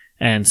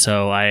 And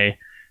so I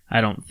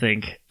don't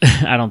think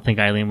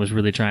Aileen was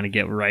really trying to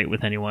get right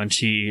with anyone.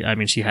 She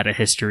had a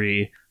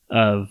history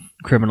of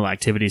criminal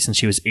activity since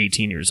she was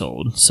 18 years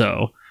old.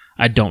 So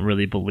I don't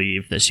really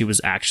believe that she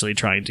was actually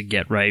trying to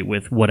get right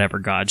with whatever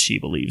God she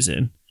believes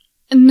in.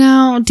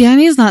 No,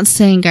 Danny's not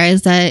saying,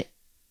 guys, that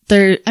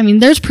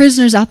there's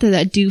prisoners out there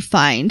that do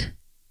find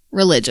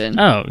religion.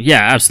 Oh,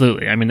 yeah,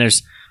 absolutely.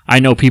 I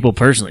know people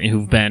personally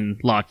who've been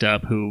locked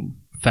up who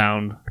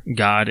found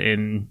God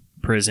in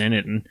prison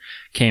and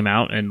came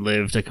out and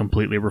lived a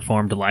completely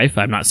reformed life.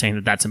 I'm not saying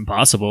that that's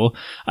impossible.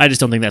 I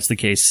just don't think that's the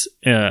case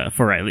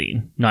for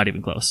Aileen. Not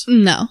even close.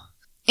 No.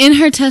 In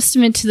her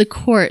testament to the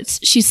courts,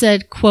 she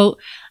said, quote,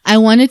 I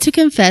wanted to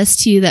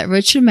confess to you that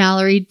Richard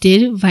Mallory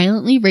did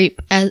violently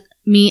rape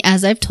me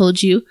as I've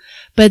told you,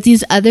 but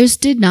these others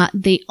did not.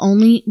 They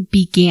only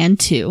began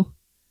to.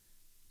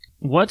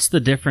 What's the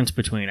difference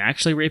between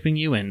actually raping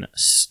you and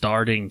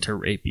starting to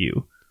rape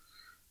you?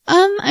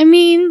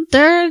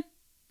 They're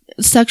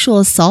sexual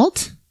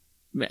assault.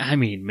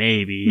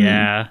 Maybe,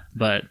 yeah,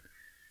 but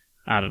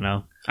I don't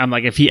know. I'm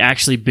like, if he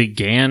actually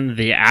began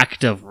the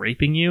act of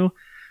raping you,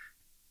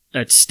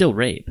 that's still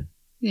rape.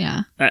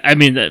 Yeah. That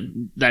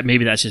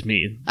maybe that's just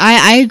me.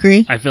 I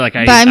agree. I feel like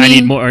I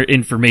need more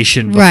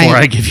information before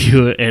I give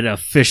you an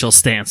official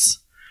stance.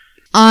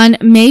 On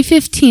May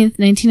 15th,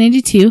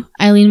 1992,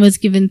 Aileen was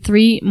given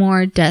 3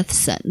 more death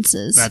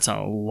sentences. That's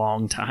a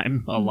long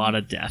time. A lot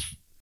of death.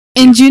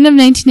 In June of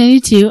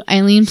 1992,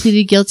 Aileen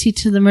pleaded guilty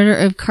to the murder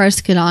of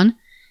Karskadon.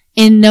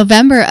 In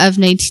November of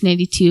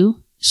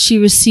 1992, she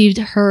received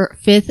her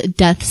 5th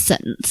death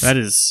sentence. That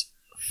is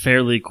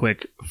fairly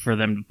quick for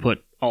them to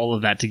put all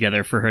of that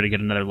together for her to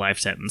get another life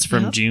sentence.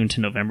 From June to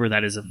November,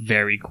 that is a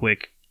very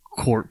quick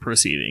court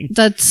proceeding.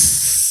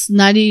 That's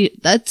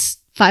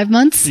 5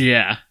 months?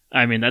 Yeah.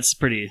 That's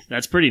pretty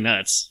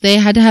nuts. They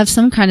had to have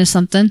some kind of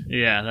something.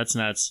 Yeah, that's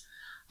nuts.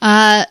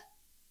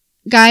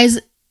 Guys,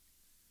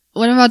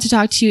 what I'm about to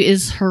talk to you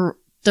is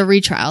the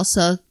retrial,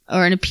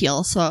 or an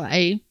appeal. So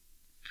I'm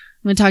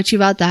going to talk to you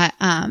about that.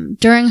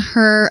 During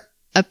her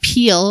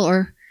appeal,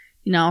 or,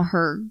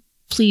 her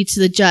plea to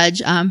the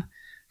judge,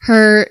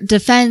 Her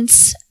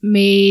defense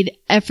made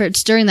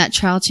efforts during that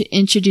trial to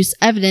introduce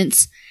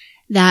evidence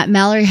that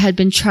Mallory had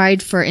been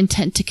tried for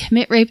intent to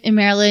commit rape in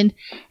Maryland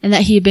and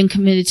that he had been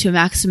committed to a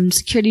maximum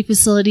security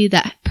facility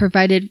that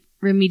provided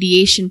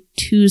remediation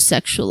to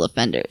sexual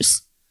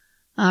offenders.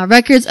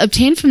 Records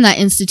obtained from that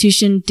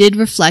institution did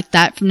reflect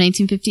that from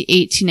 1958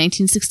 to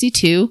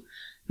 1962,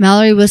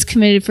 Mallory was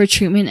committed for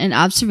treatment and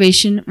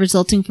observation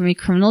resulting from a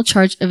criminal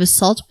charge of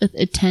assault with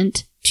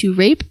intent to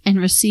rape and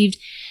received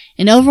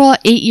an overall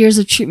 8 years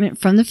of treatment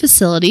from the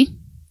facility.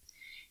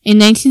 In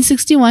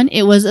 1961,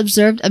 it was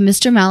observed of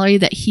Mr. Mallory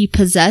that he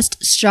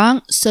possessed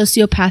strong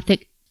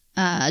sociopathic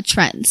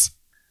trends.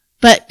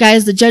 But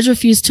guys, the judge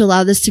refused to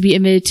allow this to be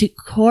admitted to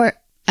court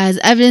as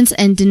evidence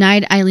and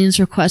denied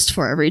Aileen's request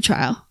for a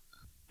retrial.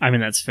 I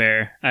mean, that's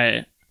fair.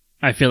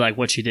 I feel like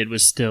what she did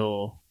was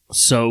still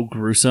so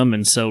gruesome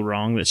and so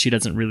wrong that she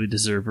doesn't really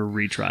deserve a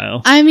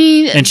retrial. I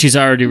mean, and she's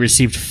already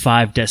received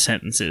 5 death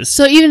sentences.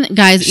 So even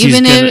guys,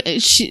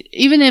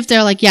 even if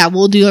they're like, yeah,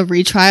 we'll do a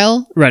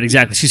retrial, right?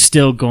 Exactly. She's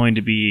still going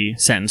to be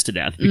sentenced to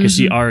death because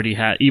she already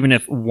had. Even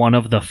if one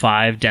of the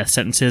 5 death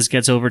sentences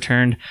gets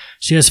overturned,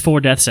 she has 4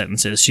 death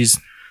sentences. She's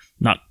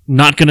not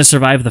going to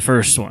survive the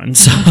first one.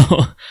 So,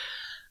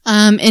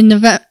 in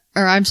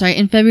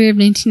February of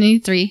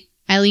 1983,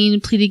 Aileen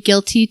pleaded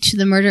guilty to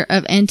the murder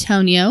of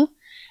Antonio,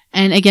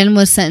 and again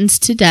was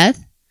sentenced to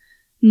death.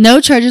 No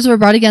charges were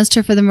brought against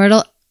her for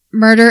the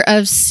murder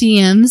of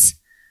Siems,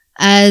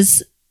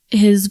 as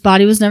his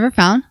body was never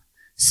found.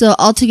 So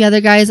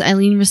altogether, guys,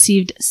 Aileen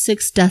received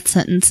 6 death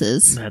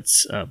sentences.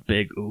 That's a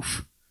big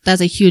oof.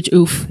 That's a huge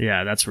oof.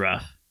 Yeah, that's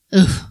rough.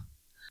 Oof.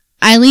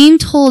 Aileen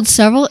told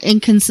several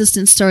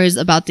inconsistent stories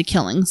about the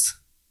killings.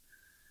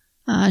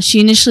 She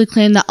initially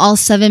claimed that all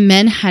 7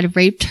 men had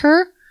raped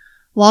her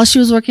while she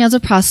was working as a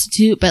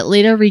prostitute, but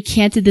later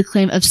recanted the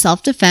claim of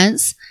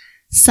self-defense,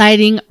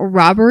 citing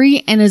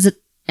robbery and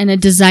a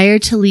desire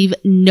to leave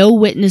no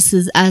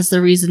witnesses as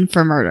the reason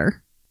for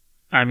murder.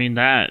 I mean,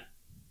 that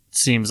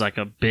seems like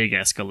a big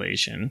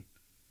escalation.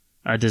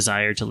 A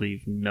desire to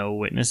leave no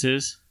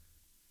witnesses.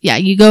 Yeah,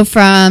 you go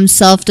from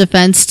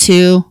self-defense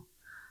to,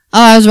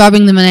 I was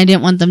robbing them and I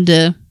didn't want them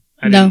to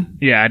know.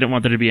 I didn't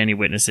want there to be any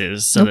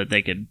witnesses so that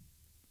they could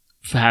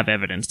have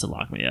evidence to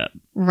lock me up.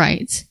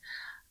 Right.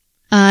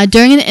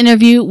 During an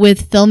interview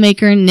with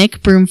filmmaker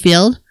Nick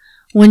Broomfield,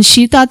 when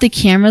she thought the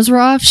cameras were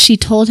off, she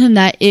told him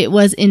that it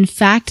was in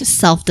fact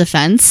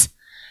self-defense,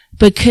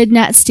 but could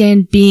not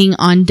stand being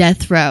on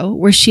death row,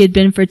 where she had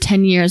been for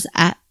 10 years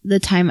at the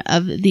time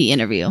of the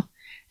interview,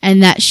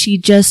 and that she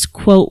just,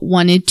 quote,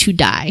 wanted to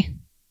die.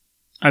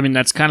 I mean,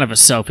 that's kind of a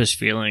selfish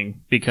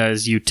feeling,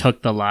 because you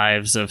took the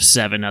lives of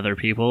 7 other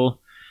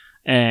people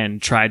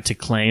and tried to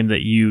claim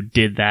that you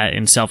did that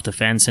in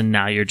self-defense, and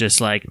now you're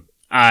just like,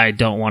 I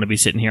don't want to be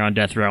sitting here on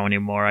death row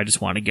anymore. I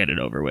just want to get it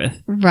over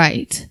with.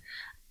 Right.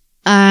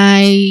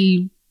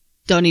 I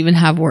don't even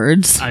have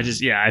words. I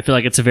feel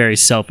like it's a very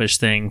selfish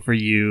thing for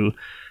you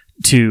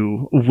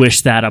to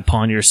wish that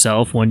upon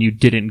yourself when you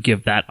didn't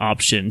give that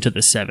option to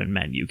the 7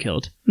 men you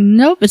killed.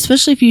 Nope,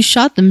 especially if you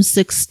shot them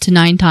 6 to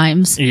 9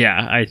 times.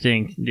 Yeah, I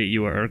think that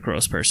you are a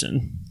gross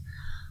person.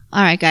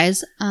 All right,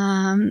 guys.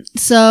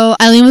 So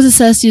Aileen was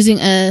assessed using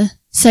a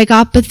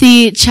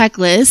psychopathy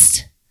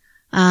checklist.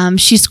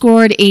 She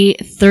scored a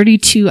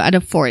 32 out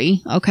of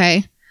 40,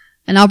 okay?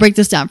 And I'll break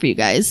this down for you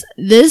guys.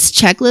 This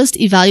checklist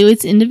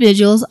evaluates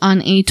individuals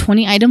on a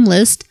 20-item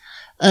list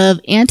of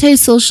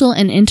antisocial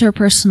and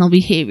interpersonal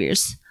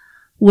behaviors,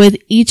 with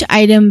each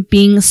item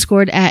being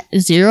scored at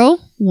 0,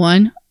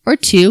 1, or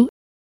 2,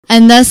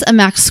 and thus a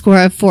max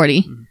score of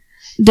 40.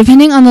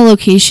 Depending on the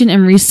location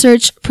and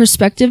research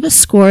perspective,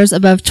 scores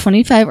above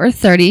 25 or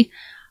 30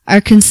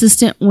 are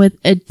consistent with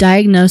a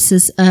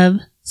diagnosis of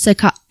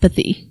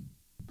psychopathy.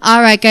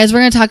 All right, guys, we're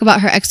going to talk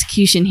about her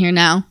execution here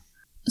now.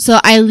 So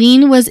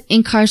Aileen was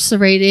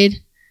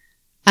incarcerated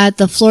at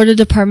the Florida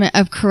Department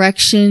of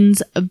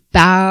Corrections,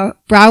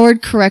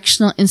 Broward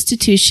Correctional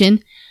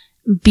Institution,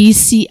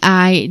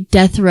 BCI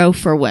Death Row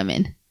for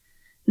Women,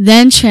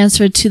 then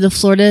transferred to the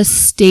Florida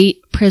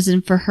State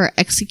Prison for her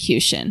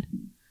execution.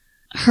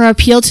 Her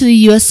appeal to the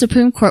U.S.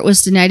 Supreme Court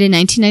was denied in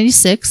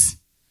 1996,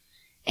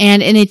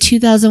 and in a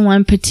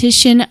 2001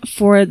 petition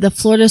for the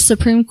Florida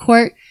Supreme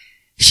Court,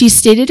 she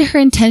stated her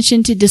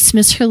intention to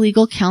dismiss her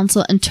legal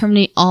counsel and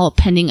terminate all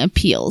pending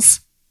appeals.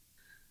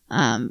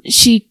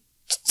 She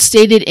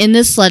stated in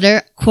this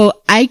letter,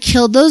 quote, I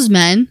killed those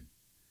men.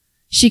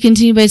 She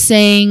continued by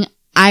saying,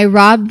 I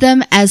robbed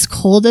them as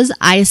cold as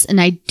ice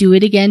and I'd do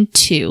it again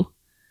too.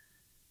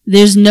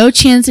 There's no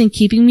chance in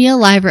keeping me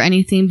alive or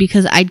anything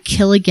because I'd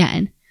kill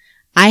again.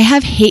 I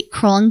have hate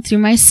crawling through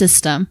my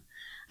system.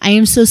 I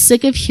am so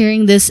sick of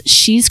hearing this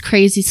she's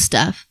crazy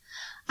stuff.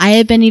 I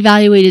have been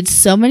evaluated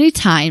so many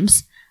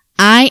times.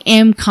 I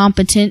am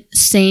competent,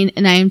 sane,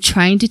 and I am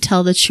trying to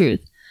tell the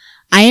truth.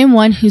 I am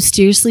one who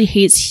seriously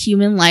hates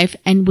human life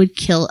and would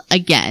kill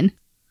again.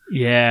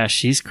 Yeah,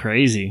 she's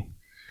crazy.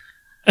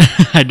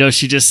 I know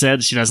she just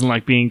said she doesn't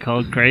like being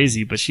called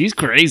crazy, but she's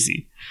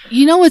crazy.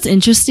 You know what's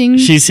interesting?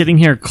 She's sitting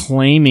here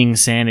claiming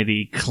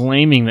sanity,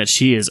 claiming that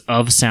she is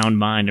of sound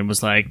mind, and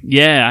was like,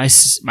 yeah,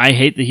 I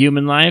hate the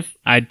human life.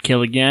 I'd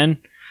kill again.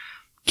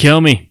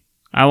 Kill me.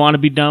 I want to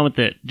be done with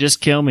it.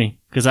 Just kill me.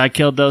 Because I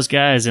killed those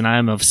guys, and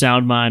I'm of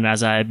sound mind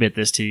as I admit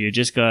this to you.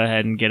 Just go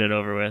ahead and get it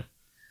over with.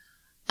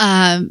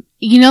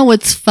 You know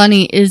what's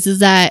funny is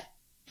that,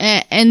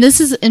 and this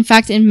is, in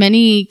fact, in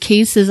many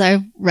cases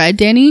I've read,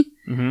 Danny,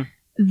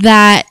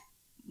 that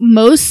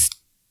most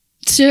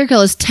serial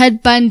killers,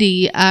 Ted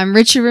Bundy,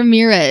 Richard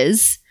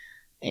Ramirez,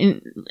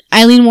 and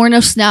Aileen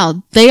Wuornos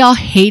now, they all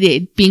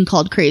hated being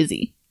called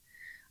crazy.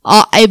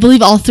 I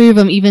believe all three of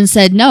them even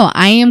said, no,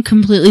 I am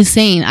completely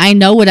sane. I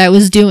know what I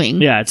was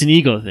doing. Yeah, it's an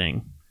ego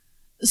thing.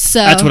 So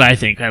that's what I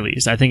think, at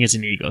least. I think it's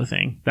an ego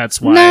thing.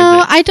 That's why.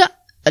 No, I don't.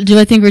 Do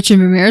I think Richard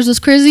Ramirez was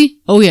crazy?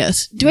 Oh,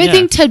 yes. Do I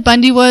think Ted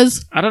Bundy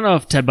was? I don't know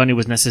if Ted Bundy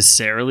was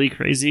necessarily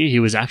crazy.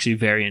 He was actually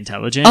very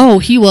intelligent. Oh,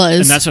 he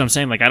was. And that's what I'm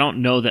saying. Like, I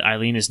don't know that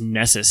Aileen is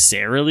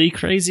necessarily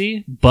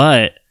crazy,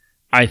 but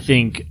I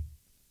think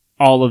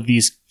all of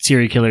these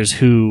serial killers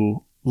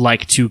who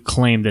like to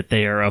claim that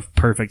they are of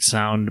perfect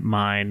sound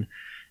mind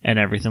and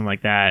everything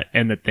like that,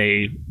 and that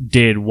they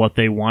did what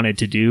they wanted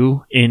to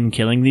do in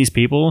killing these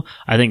people,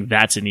 I think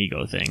that's an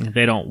ego thing.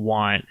 They don't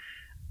want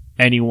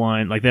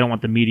anyone, like, they don't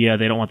want the media,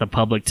 they don't want the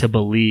public to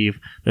believe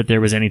that there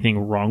was anything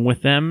wrong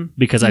with them,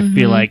 because I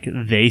feel like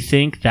they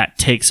think that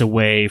takes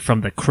away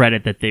from the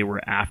credit that they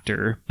were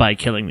after by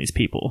killing these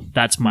people.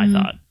 That's my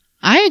thought.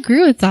 I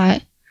agree with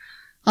that.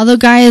 Although,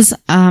 guys,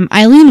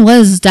 Aileen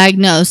was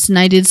diagnosed, and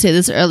I did say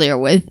this earlier,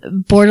 with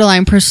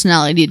borderline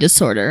personality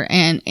disorder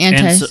and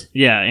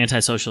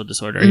antisocial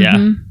disorder.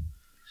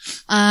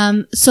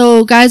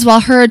 So, guys, while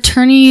her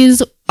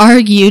attorneys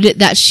argued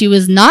that she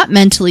was not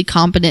mentally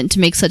competent to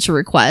make such a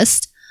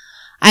request,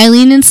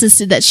 Aileen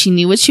insisted that she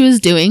knew what she was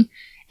doing,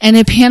 and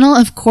a panel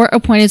of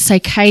court-appointed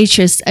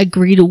psychiatrists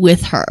agreed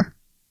with her.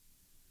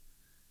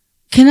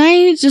 Can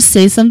I just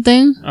say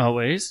something?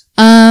 Always.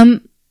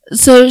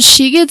 So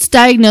she gets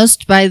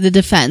diagnosed by the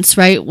defense,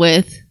 right?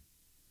 With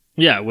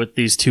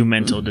these two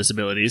mental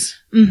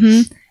disabilities.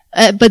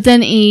 But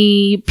then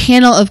a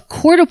panel of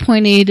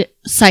court-appointed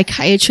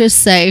psychiatrists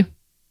say,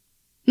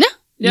 no,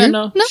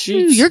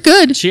 you're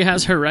good. She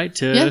has her right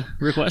to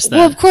request that.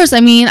 Well, of course.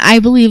 I mean, I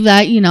believe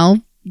that,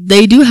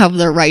 they do have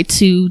the right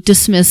to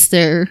dismiss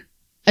their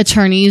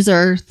attorneys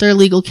or their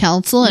legal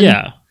counsel. And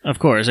yeah, of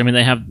course. I mean,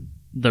 they have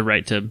the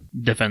right to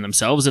defend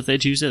themselves if they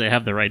choose to. They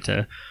have the right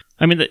to...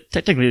 I mean,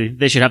 technically,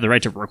 they should have the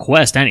right to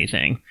request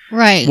anything.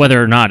 Right.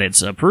 Whether or not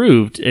it's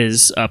approved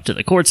is up to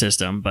the court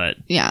system, but...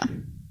 Yeah,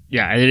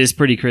 it is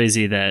pretty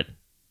crazy that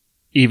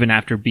even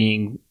after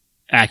being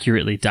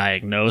accurately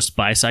diagnosed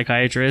by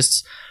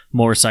psychiatrists,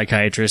 more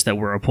psychiatrists that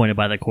were appointed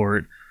by the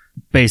court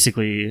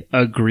basically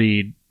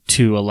agreed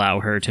to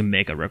allow her to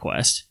make a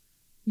request.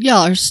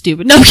 Y'all are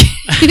stupid. No.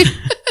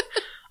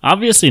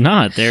 Obviously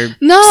not. They're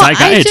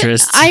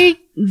psychiatrists.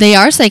 They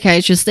are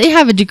psychiatrists. They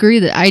have a degree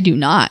that I do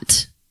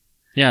not.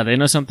 Yeah, they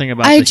know something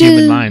about the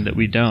human mind that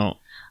we don't.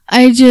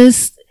 I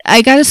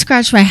gotta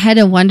scratch my head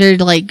and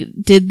wondered, like,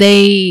 did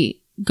they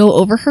go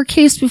over her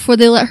case before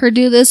they let her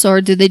do this?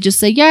 Or did they just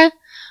say, yeah,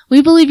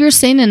 we believe you're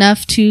sane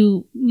enough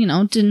to,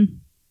 to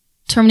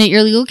terminate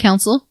your legal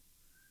counsel?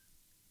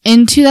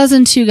 In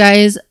 2002,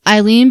 guys,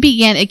 Aileen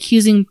began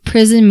accusing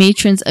prison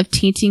matrons of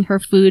tainting her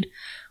food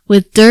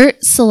with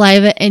dirt,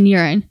 saliva, and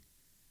urine.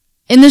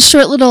 In this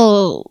short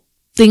little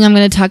thing I'm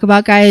going to talk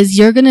about, guys,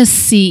 you're going to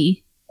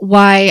see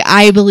why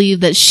I believe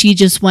that she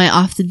just went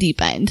off the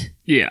deep end.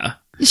 Yeah.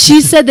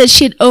 She said that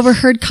she had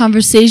overheard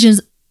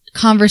conversations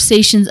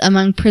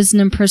among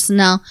prison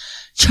personnel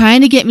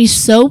trying to get me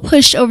so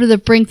pushed over the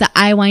brink that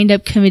I wind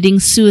up committing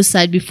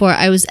suicide before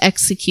I was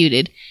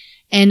executed,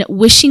 and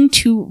wishing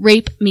to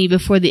rape me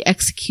before the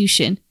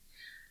execution.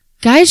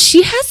 Guys,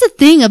 she has a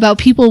thing about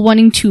people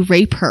wanting to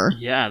rape her.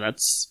 Yeah,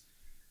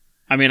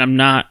 I mean, I'm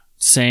not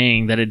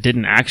saying that it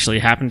didn't actually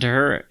happen to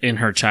her in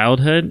her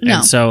childhood. No.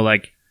 And so,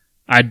 like,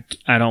 I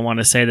don't want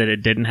to say that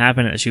it didn't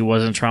happen, that she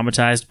wasn't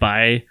traumatized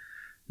by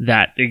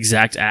that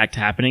exact act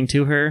happening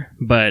to her,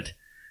 but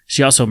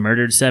she also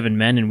murdered 7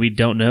 men, and we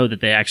don't know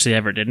that they actually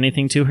ever did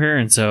anything to her,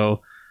 and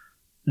so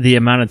the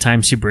amount of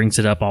times she brings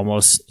it up,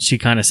 she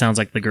kind of sounds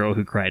like the girl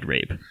who cried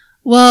rape.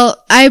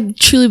 Well, I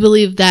truly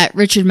believe that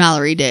Richard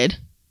Mallory did.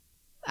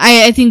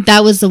 I think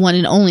that was the one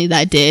and only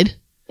that did,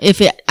 if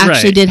it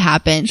actually did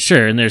happen.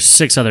 Sure, and there's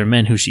 6 other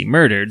men who she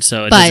murdered,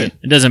 so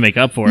it doesn't make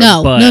up for it.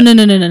 No.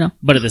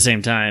 But at the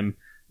same time,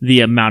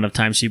 the amount of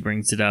times she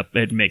brings it up,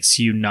 it makes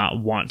you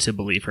not want to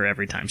believe her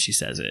every time she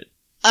says it.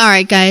 All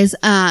right, guys.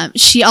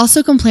 She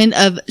also complained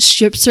of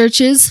strip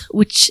searches,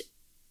 which...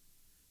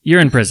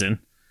 You're in prison.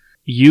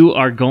 You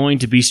are going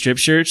to be strip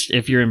searched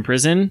if you're in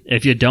prison.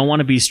 If you don't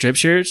want to be strip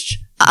searched,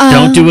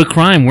 don't do a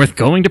crime worth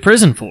going to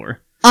prison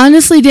for.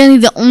 Honestly, Danny,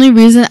 the only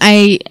reason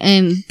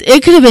and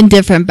it could have been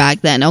different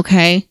back then,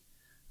 okay?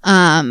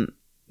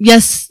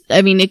 Yes,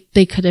 I mean,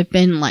 they could have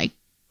been, like,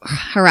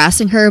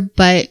 harassing her,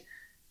 but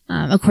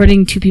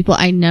according to people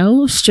I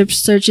know, strip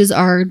searches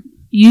are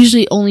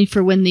usually only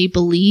for when they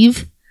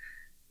believe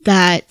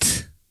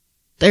that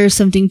there's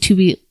something to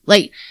be,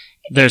 like...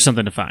 There's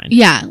something to find.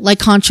 Yeah, like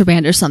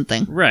contraband or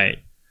something. Right.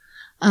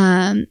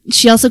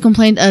 She also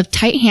complained of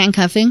tight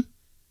handcuffing.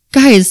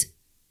 Guys,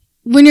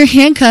 when you're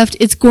handcuffed,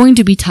 it's going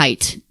to be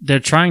tight. They're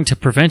trying to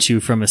prevent you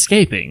from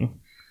escaping.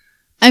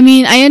 I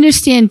mean, I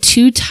understand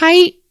too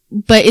tight,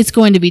 but it's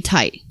going to be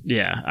tight.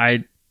 Yeah,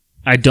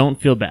 I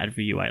don't feel bad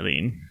for you,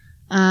 Aileen.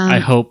 I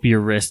hope your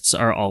wrists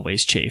are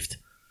always chafed.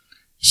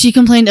 She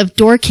complained of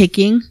door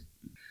kicking.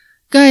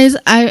 Guys,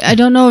 I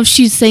don't know if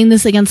she's saying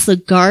this against the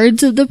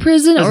guards of the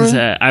prison or...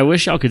 I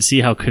wish y'all could see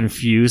how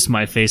confused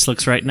my face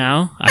looks right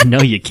now. I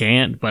know you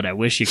can't, but I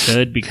wish you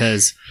could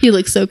because... He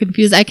looks so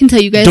confused. I can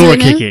tell you guys door right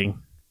kicking. Now.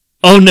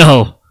 Oh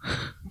no.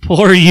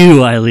 Poor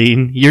you,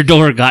 Aileen. Your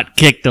door got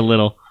kicked a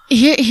little.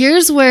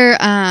 Here's where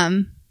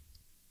I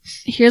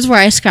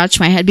scratch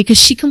my head because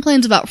she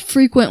complains about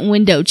frequent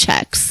window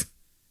checks.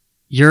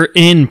 You're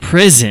in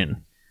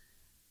prison.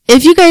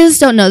 If you guys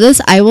don't know this,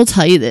 I will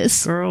tell you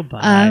this. Girl,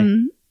 bye.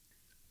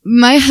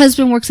 My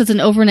husband works as an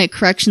overnight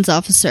corrections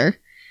officer.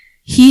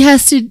 He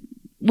has to,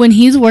 when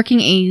he's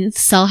working a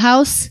cell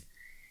house,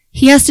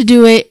 he has to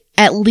do it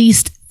at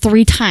least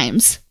 3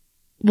 times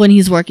when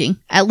he's working,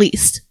 at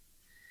least.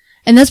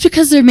 And that's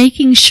because they're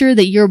making sure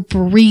that you're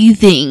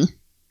breathing.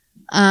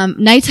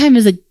 Nighttime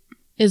is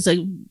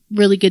a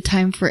really good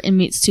time for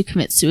inmates to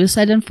commit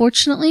suicide,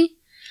 unfortunately.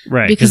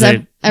 Right. Because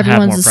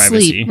everyone's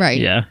asleep. Right.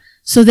 Yeah.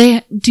 So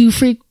they do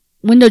free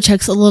window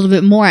checks a little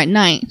bit more at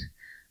night.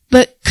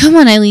 But come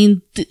on,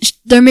 Aileen.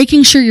 They're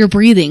making sure you're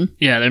breathing.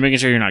 Yeah, they're making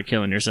sure you're not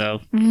killing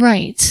yourself.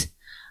 Right.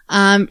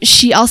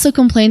 She also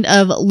complained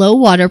of low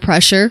water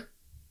pressure.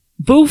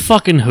 Boo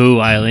fucking who,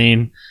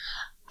 Aileen?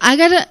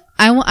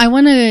 I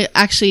want to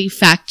actually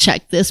fact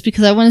check this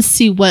because I want to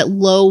see what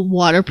low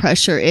water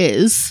pressure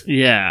is.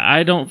 Yeah,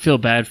 I don't feel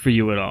bad for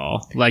you at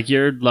all. Like,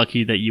 you're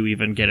lucky that you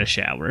even get a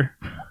shower.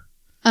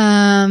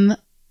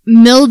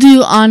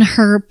 Mildew on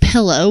her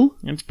pillow.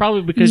 It's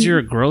probably because you're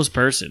a gross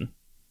person.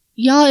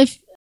 Y'all,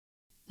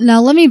 now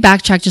let me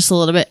backtrack just a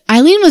little bit.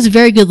 Aileen was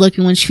very good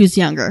looking when she was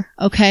younger,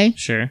 okay?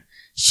 Sure.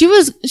 She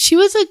was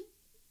a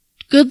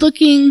good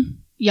looking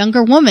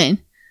younger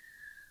woman.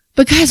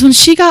 But guys, when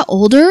she got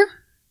older,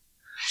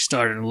 she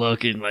started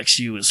looking like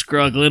she was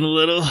struggling a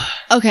little.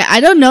 Okay, I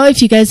don't know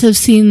if you guys have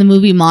seen the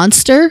movie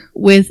Monster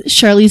with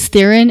Charlize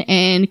Theron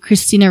and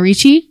Christina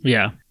Ricci.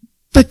 Yeah.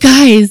 But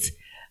guys,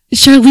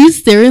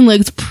 Charlize Theron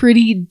looks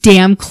pretty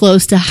damn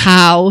close to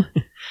how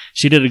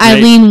she did a great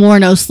Aileen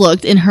Wuornos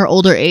looked in her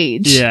older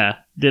age. Yeah,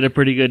 did a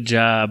pretty good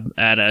job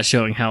at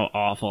showing how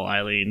awful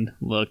Aileen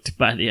looked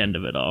by the end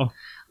of it all.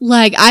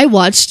 Like, I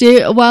watched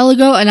it a while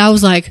ago and I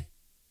was like,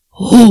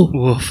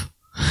 oh. Oof.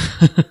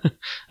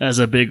 That's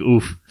a big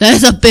oof.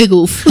 That's a big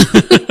oof.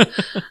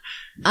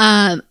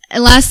 And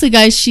lastly,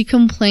 guys, she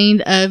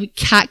complained of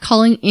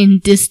catcalling in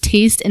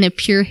distaste and a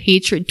pure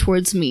hatred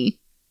towards me.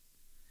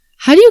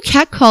 How do you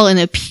catcall in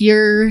a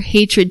pure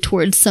hatred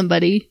towards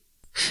somebody?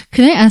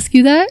 Can I ask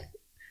you that?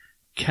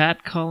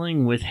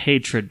 Catcalling with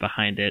hatred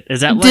behind it.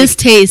 Is that like...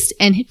 Distaste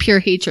and pure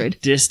hatred.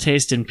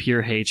 Distaste and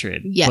pure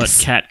hatred. Yes. But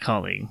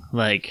catcalling.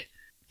 Like,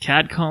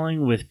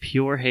 catcalling with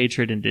pure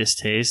hatred and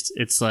distaste,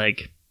 it's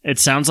like... It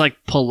sounds like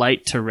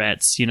polite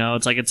Tourette's, you know?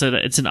 It's like it's an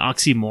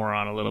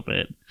oxymoron a little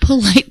bit.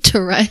 Polite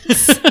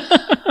Tourette's.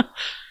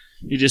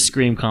 You just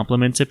scream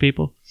compliments at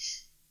people?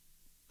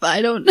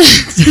 I don't know.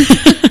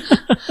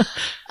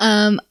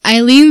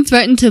 Aileen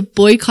threatened to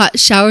boycott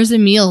showers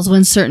and meals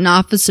when certain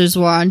officers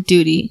were on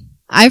duty.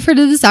 I've heard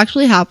of this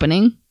actually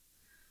happening.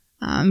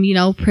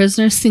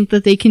 Prisoners think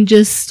that they can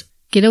just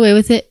get away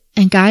with it.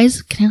 And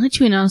guys, can I let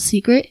you in on a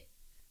secret?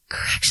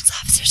 Corrections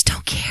officers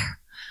don't care.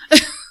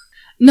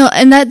 No,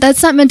 and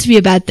that's not meant to be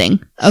a bad thing,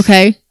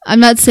 okay? I'm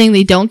not saying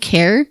they don't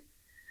care,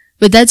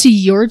 but that's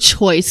your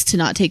choice to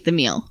not take the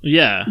meal.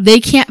 Yeah. They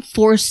can't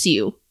force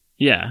you.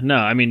 Yeah, no,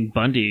 I mean,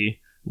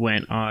 Bundy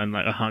went on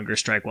like a hunger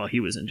strike while he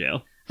was in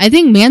jail. I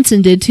think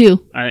Manson did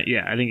too. I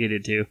think he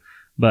did too.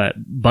 But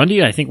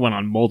Bundy, I think, went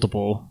on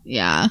multiple.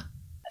 Yeah.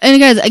 And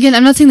guys, again,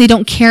 I'm not saying they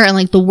don't care in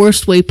like the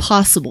worst way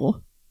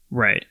possible.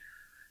 Right.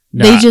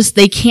 Nah.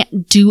 They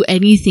can't do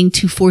anything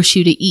to force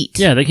you to eat.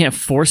 Yeah, they can't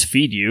force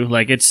feed you.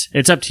 Like it's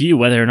up to you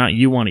whether or not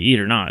you want to eat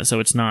or not.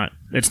 So it's not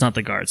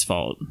the guard's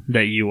fault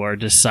that you are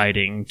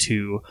deciding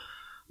to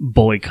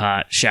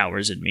boycott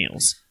showers and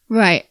meals.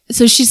 Right.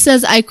 So she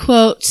says, I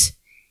quote,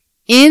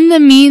 "In the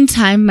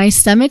meantime, my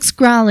stomach's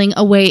growling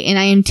away and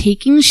I am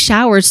taking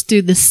showers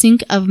through the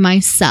sink of my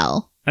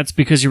cell." That's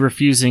because you're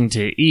refusing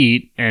to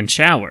eat and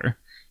shower.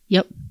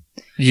 Yep.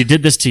 You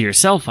did this to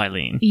yourself,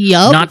 Aileen.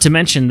 Yup. Not to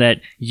mention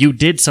that you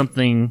did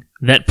something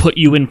that put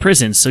you in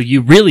prison, so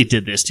you really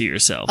did this to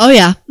yourself. Oh,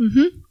 yeah.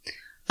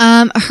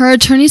 Mm-hmm. Her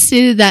attorney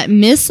stated that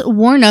Miss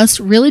Wuornos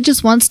really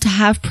just wants to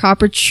have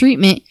proper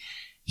treatment,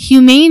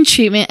 humane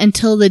treatment,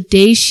 until the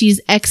day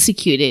she's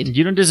executed.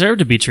 You don't deserve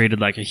to be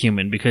treated like a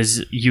human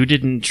because you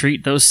didn't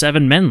treat those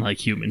 7 men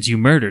like humans. You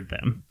murdered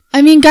them.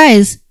 I mean,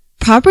 guys,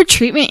 proper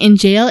treatment in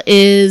jail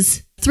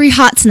is 3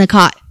 hots in a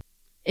cot.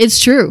 It's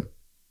true.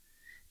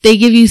 They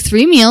give you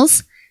 3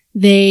 meals.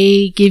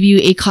 They give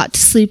you a cot to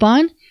sleep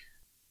on.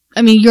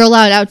 I mean, you're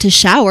allowed out to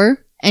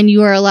shower. and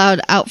you are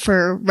allowed out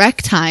for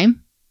rec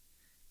time.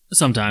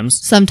 Sometimes.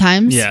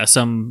 Yeah,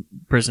 some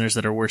prisoners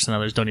that are worse than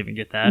others don't even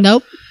get that.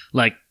 Nope.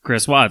 Like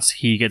Chris Watts,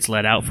 he gets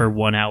let out for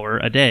 1 hour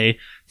a day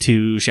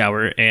to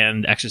shower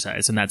and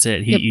exercise, and that's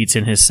it. He eats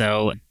in his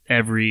cell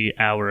every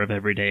hour of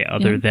every day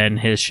other than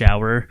his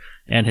shower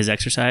and his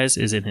exercise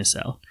is in his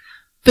cell.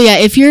 But yeah,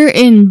 if you're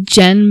in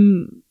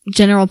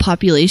general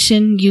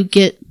population, you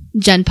get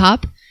Gen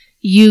Pop,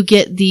 you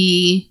get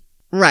the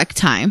rec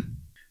time.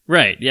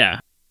 Right, yeah.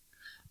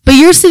 But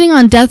you're sitting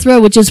on death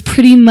row, which is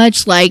pretty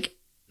much like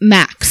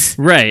max.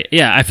 Right,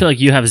 yeah. I feel like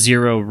you have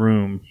zero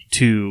room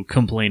to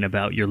complain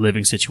about your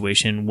living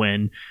situation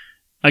when,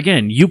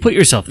 again, you put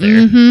yourself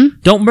there.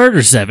 Mm-hmm. Don't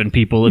murder 7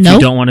 people if you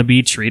don't want to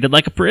be treated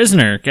like a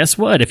prisoner. Guess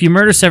what? If you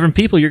murder 7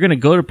 people, you're going to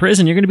go to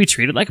prison. You're going to be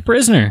treated like a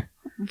prisoner.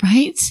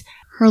 Right?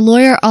 Her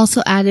lawyer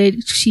also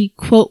added she,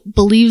 quote,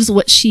 believes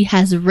what she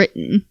has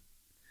written.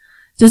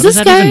 What does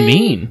that even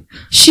mean?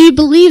 She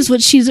believes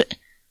what she's...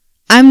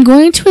 I'm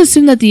going to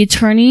assume that the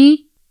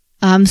attorney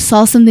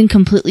saw something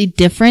completely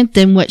different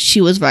than what she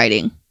was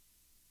writing.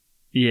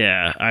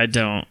 Yeah, I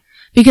don't...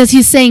 Because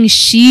he's saying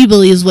she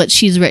believes what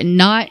she's written,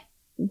 not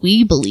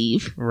we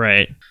believe.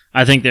 Right.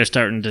 I think they're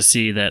starting to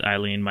see that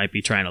Aileen might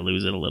be trying to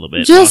lose it a little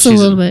bit. Just a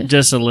little bit.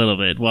 Just a little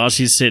bit. While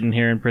she's sitting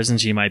here in prison,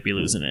 she might be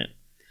losing it.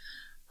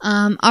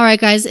 Alright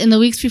guys, in the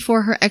weeks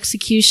before her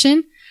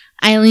execution,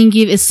 Aileen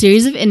gave a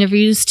series of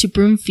interviews to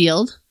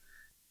Broomfield.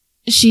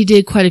 She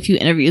did quite a few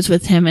interviews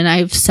with him, and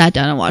I've sat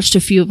down and watched a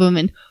few of them,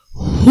 and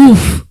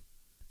whew,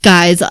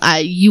 guys,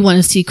 you want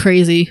to see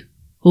crazy.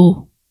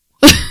 Ooh.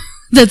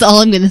 That's all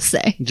I'm going to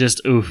say.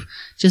 Just oof.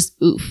 Just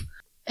oof.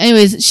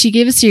 Anyways, she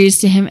gave a series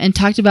to him and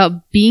talked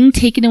about being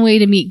taken away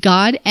to meet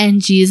God and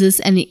Jesus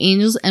and the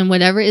angels and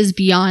whatever is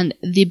beyond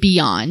the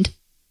beyond.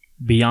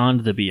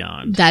 Beyond the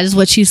beyond. That is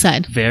what she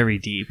said. Very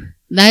deep.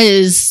 That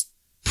is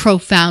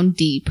profound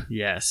deep.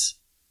 Yes.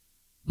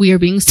 We are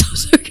being so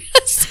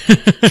sarcastic.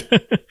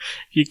 If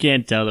you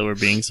can't tell that we're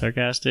being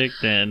sarcastic,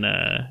 then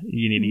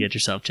you need to get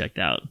yourself checked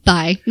out.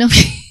 Bye. No.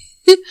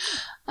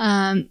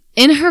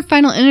 In her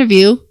final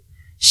interview,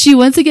 she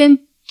once again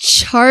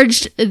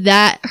charged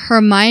that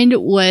her mind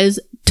was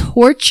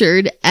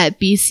tortured at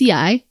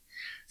BCI.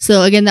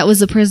 So again, that was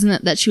the prison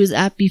that she was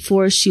at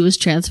before she was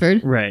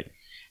transferred. Right.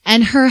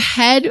 And her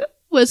head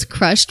was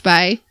crushed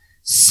by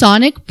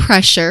sonic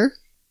pressure.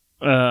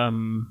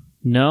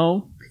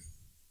 No,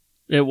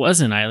 it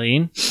wasn't,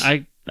 Aileen.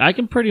 I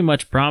can pretty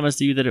much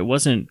promise you that it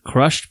wasn't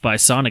crushed by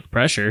sonic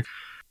pressure.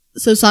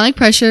 So sonic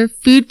pressure,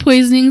 food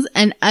poisonings,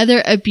 and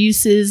other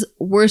abuses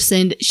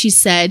worsened, she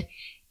said,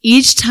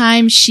 each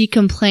time she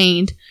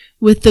complained,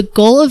 with the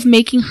goal of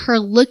making her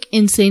look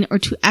insane or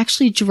to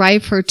actually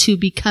drive her to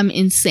become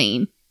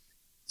insane.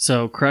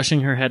 So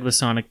crushing her head with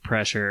sonic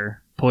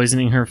pressure,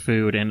 poisoning her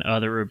food, and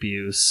other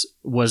abuse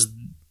was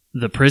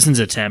the prison's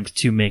attempt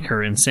to make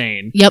her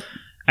insane. Yep.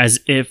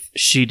 As if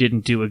she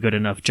didn't do a good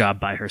enough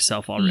job by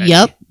herself already.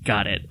 Yep.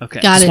 Got it.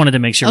 Okay. Just wanted to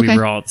make sure we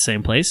were all at the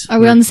same place. Are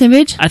we on the same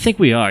page? I think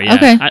we are, yeah.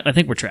 Okay. I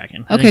think we're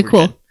tracking. Okay,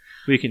 cool. Good.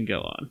 We can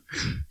go on.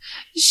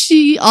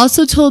 She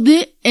also told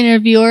the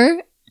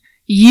interviewer,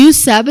 "You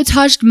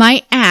sabotaged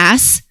my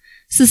ass,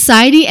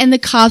 society and the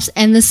cops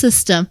and the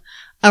system.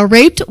 A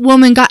raped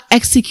woman got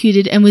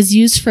executed and was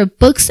used for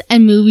books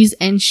and movies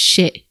and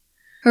shit."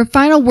 Her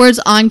final words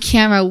on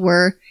camera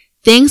were,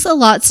 "Thanks a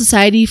lot,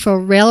 society, for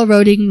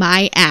railroading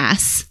my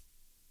ass."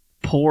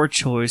 Poor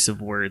choice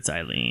of words,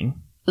 Aileen.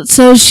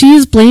 So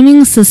she's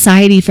blaming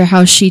society for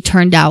how she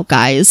turned out,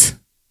 guys.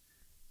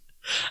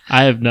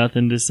 I have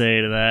nothing to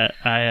say to that.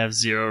 I have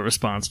zero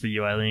response for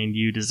you, Aileen.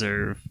 You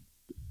deserve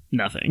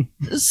nothing.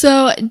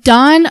 So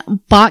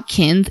Dawn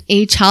Botkins,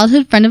 a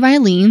childhood friend of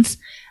Eileen's,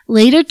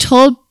 later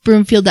told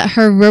Broomfield that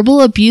her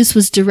verbal abuse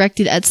was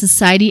directed at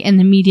society and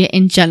the media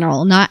in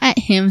general, not at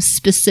him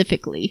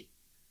specifically.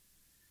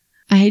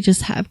 I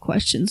just have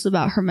questions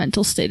about her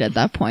mental state at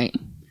that point.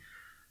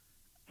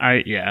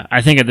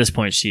 I think at this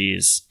point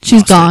she's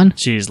gone.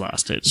 She's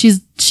lost it.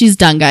 She's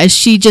done, guys.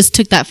 She just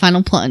took that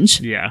final plunge.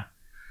 Yeah.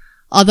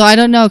 Although I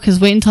don't know, because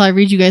wait until I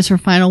read you guys her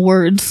final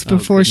words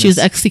before she was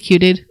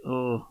executed.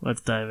 Oh, let's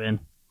dive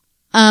in.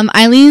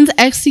 Eileen's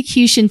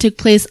execution took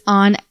place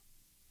on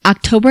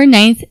October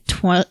 9th,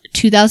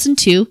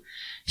 2002.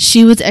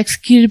 She was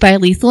executed by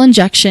lethal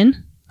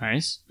injection.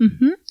 Nice.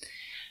 Mm-hmm.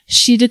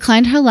 She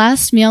declined her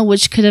last meal,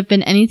 which could have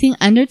been anything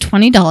under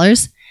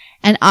 $20,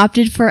 and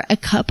opted for a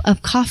cup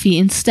of coffee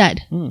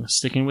instead.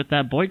 Sticking with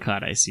that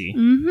boycott, I see.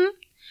 Mm-hmm.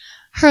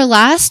 Her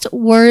last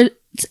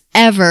words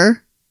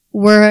ever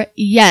were,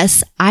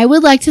 "Yes, I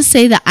would like to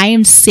say that I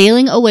am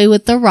sailing away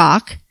with the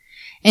Rock,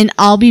 and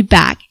I'll be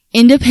back.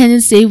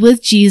 Independence Day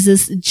with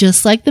Jesus,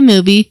 just like the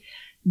movie.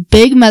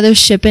 Big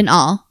mothership and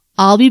all.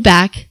 I'll be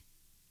back.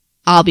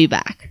 I'll be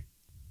back."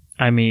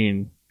 I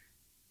mean,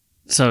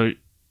 so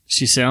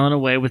she's sailing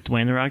away with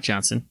Dwayne "The Rock"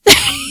 Johnson.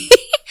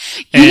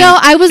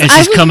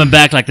 She's coming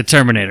back like the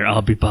Terminator.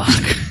 I'll be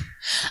back.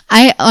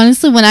 I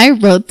honestly, when I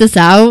wrote this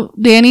out,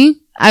 Danny,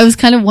 I was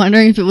kind of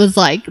wondering if it was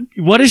like...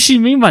 What does she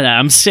mean by that?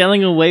 I'm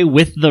sailing away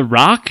with the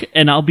Rock,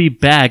 and I'll be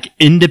back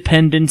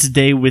Independence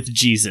Day with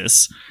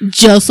Jesus.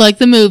 Just like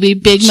the movie,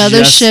 Big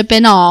Mothership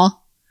and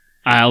all.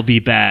 I'll be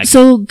back.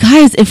 So,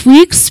 guys, if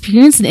we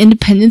experience an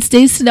Independence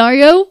Day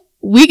scenario,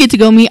 we get to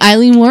go meet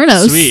Aileen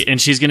Wuornos. Sweet. And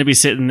she's going to be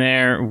sitting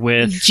there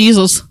with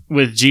Jesus.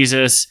 With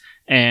Jesus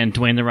and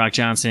Dwayne The Rock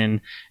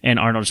Johnson and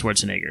Arnold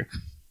Schwarzenegger.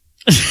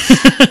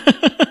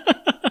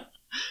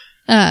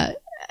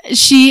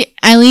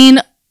 Aileen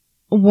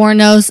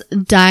Wuornos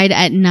died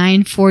at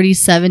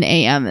 9:47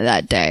 a.m.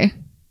 that day.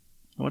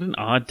 What an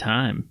odd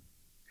time.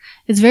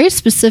 It's very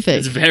specific.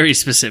 It's very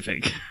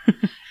specific.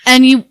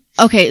 And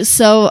okay,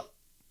 so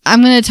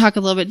I'm going to talk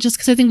a little bit just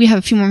because I think we have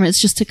a few more minutes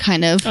just to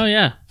kind of talk.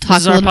 This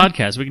is our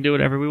podcast. We can do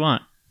whatever we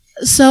want.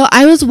 So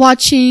I was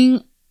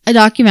watching a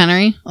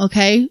documentary,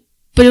 okay?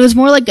 But it was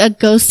more like a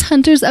Ghost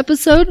Hunters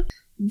episode.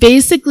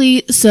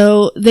 Basically,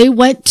 so they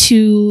went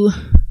to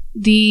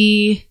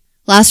the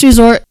Last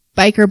Resort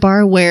biker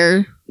bar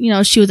where,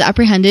 she was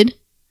apprehended.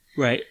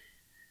 Right.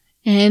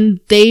 And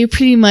they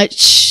pretty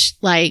much,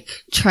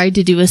 tried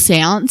to do a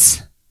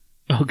seance.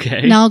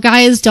 Okay. Now,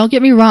 guys, don't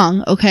get me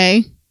wrong,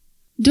 okay?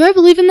 Do I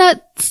believe in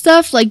that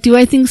stuff? Do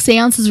I think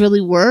seances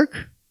really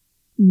work?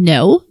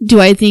 No.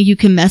 Do I think you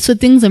can mess with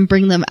things and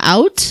bring them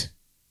out?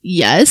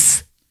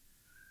 Yes.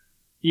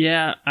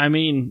 Yeah, I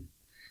mean,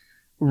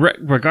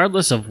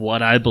 regardless of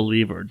what I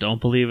believe or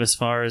don't believe as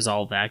far as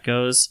all that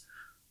goes,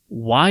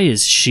 why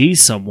is she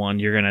someone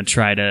you're going to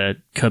try to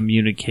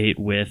communicate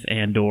with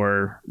and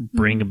or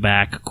bring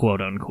back,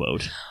 quote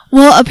unquote?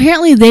 Well,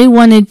 apparently they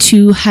wanted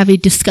to have a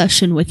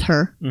discussion with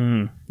her.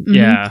 Mm-hmm.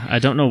 Yeah, I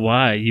don't know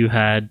why. You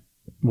had,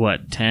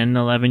 10,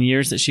 11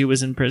 years that she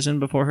was in prison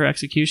before her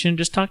execution?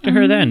 Just talk to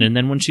her then, and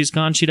then when she's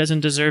gone, she doesn't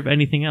deserve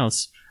anything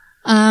else.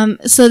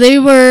 So they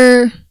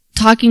were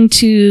talking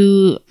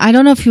to, I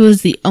don't know if he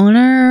was the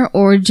owner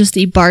or just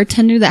a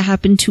bartender that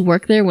happened to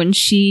work there when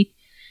she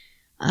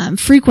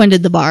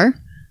frequented the bar.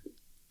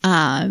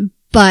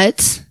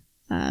 But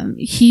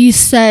he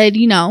said,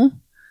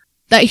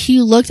 that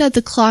he looked at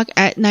the clock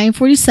at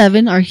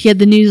 9:47, or he had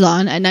the news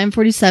on at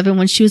 9:47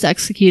 when she was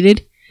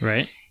executed.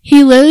 Right.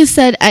 He literally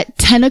said at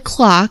 10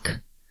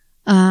 o'clock,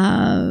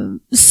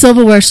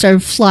 silverware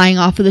started flying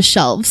off of the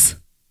shelves.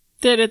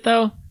 Did it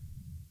though?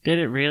 Did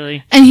it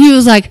really? And he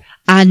was like,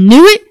 I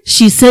knew it.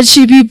 She said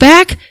she'd be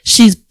back.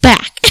 She's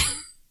back.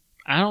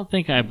 I don't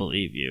think I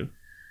believe you.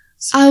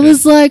 I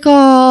was like,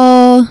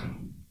 oh,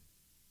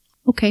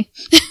 okay.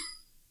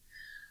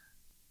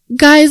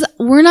 Guys,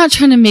 we're not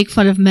trying to make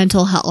fun of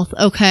mental health,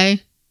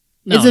 okay?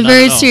 No, it's a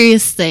very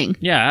serious thing.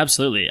 Yeah,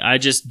 absolutely. I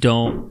just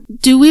don't...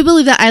 Do we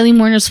believe that Aileen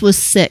Wuornos was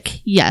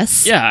sick?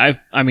 Yes. Yeah,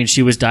 I mean,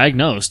 she was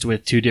diagnosed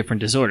with 2 different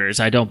disorders.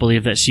 I don't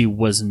believe that she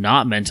was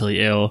not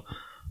mentally ill,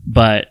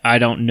 but I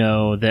don't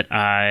know that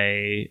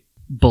I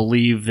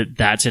believe that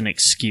that's an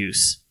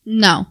excuse.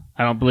 No.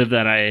 I don't believe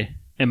that I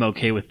am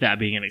okay with that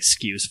being an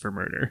excuse for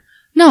murder.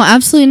 No,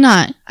 absolutely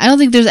not. I don't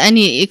think there's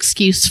any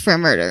excuse for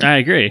murder. I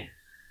agree.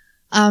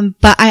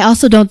 But I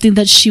also don't think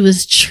that she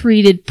was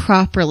treated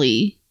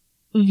properly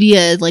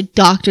via,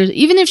 doctors,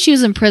 even if she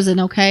was in prison,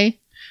 okay?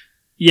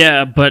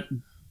 Yeah, but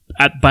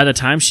by the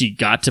time she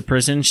got to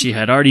prison, she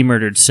had already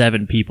murdered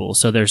 7 people,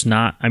 so there's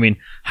not... I mean,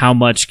 how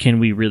much can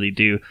we really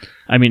do?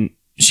 I mean,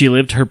 she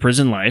lived her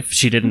prison life.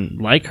 She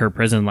didn't like her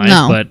prison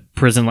life, but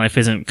prison life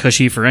isn't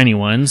cushy for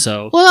anyone,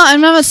 so... Well,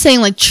 I'm not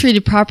saying,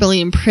 treated properly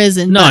in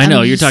prison. No, I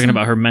know. You're talking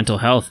about her mental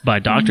health by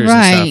doctors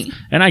and stuff.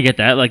 And I get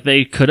that.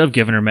 They could have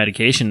given her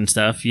medication and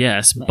stuff,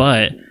 yes,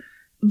 but...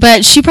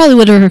 But she probably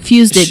would have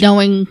refused it,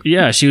 knowing...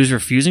 Yeah, she was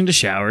refusing to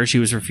shower. She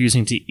was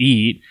refusing to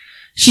eat.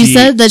 She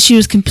said that she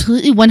was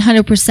completely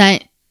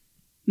 100%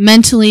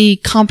 mentally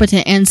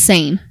competent and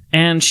sane.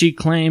 And she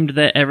claimed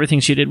that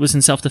everything she did was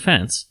in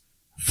self-defense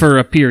for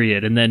a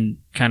period, and then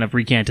kind of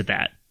recanted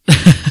that.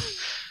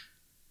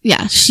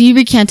 Yeah, she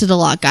recanted a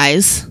lot,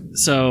 guys.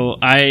 So,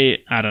 I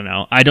don't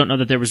know. I don't know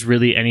that there was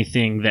really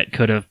anything that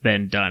could have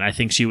been done. I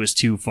think she was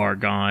too far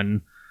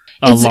gone.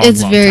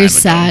 It's very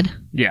sad.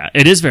 Yeah,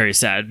 it is very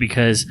sad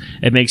because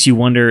it makes you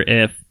wonder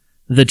if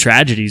the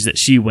tragedies that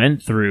she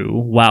went through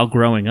while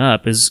growing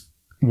up is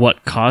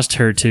what caused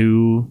her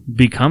to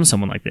become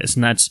someone like this.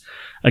 And that's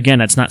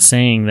not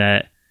saying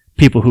that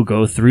people who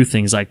go through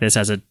things like this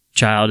as a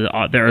child,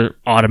 they're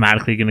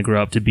automatically going to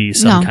grow up to be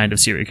some kind of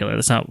serial killer.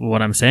 That's not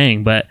what I'm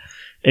saying, but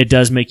it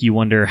does make you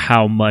wonder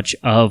how much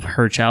of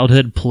her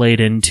childhood played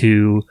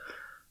into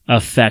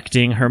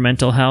affecting her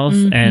mental health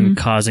and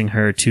causing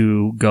her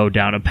to go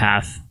down a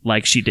path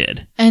like she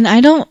did. And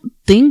I don't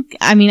think,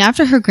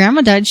 after her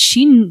grandma died,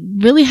 she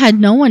really had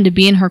no one to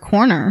be in her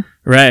corner.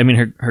 Right. I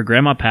mean, her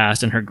grandma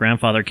passed and her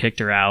grandfather kicked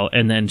her out.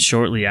 And then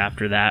shortly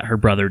after that, her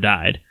brother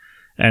died.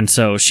 And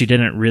so she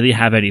didn't really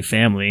have any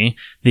family.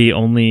 The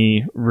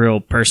only real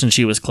person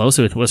she was close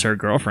with was her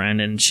girlfriend.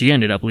 And she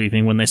ended up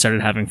leaving when they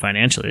started having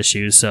financial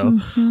issues. So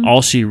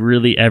all she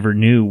really ever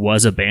knew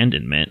was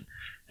abandonment.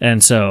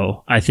 And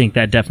so I think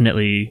that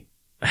definitely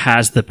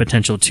has the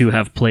potential to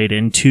have played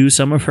into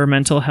some of her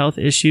mental health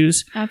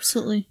issues.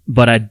 Absolutely.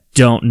 But I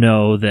don't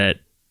know that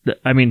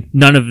I mean,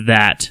 none of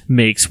that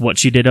makes what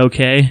she did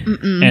okay.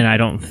 Mm-mm. And I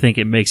don't think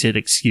it makes it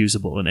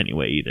excusable in any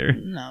way either.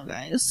 No,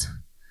 guys.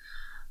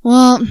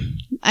 Well,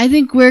 I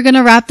think we're going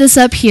to wrap this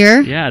up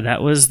here. Yeah,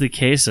 that was the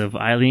case of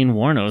Aileen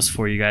Wuornos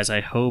for you guys. I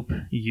hope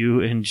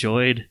you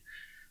enjoyed,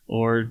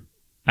 or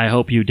I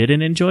hope you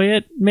didn't enjoy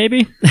it,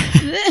 maybe.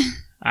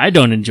 I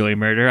don't enjoy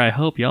murder. I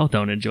hope y'all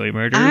don't enjoy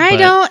murder. I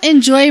don't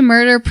enjoy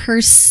murder per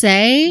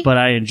se. But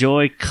I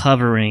enjoy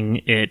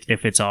covering it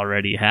if it's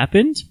already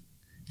happened.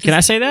 Can I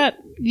say that?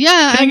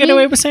 Yeah. Can I get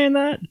away with saying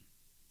that? Is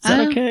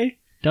that okay?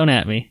 Don't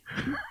at me.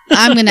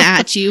 I'm going to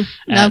at you.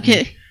 No, I'm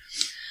kidding.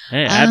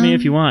 Hey, add me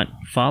if you want.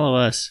 Follow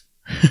us.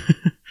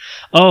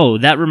 Oh,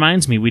 that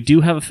reminds me. We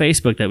do have a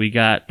Facebook that we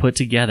got put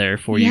together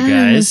for you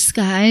guys.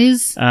 Yes,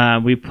 guys.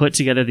 We put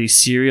together the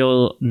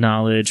Serial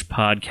Knowledge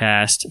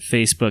Podcast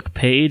Facebook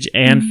page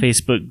and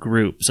Facebook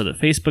group. So the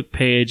Facebook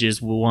page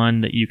is one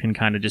that you can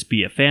kind of just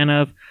be a fan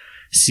of,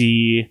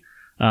 see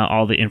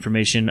all the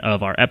information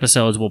of our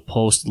episodes. We'll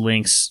post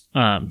links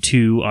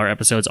to our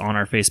episodes on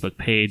our Facebook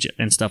page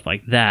and stuff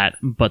like that.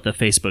 But the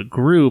Facebook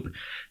group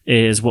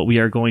is what we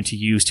are going to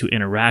use to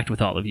interact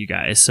with all of you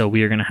guys. So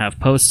we are going to have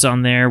posts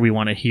on there. We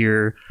want to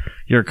hear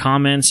your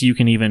comments. You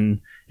can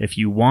even, if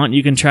you want,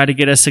 you can try to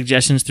get us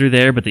suggestions through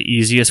there, but the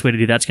easiest way to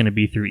do that's going to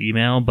be through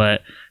email.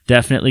 But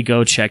definitely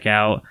go check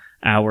out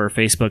our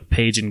Facebook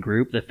page and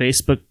group. The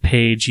Facebook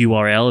page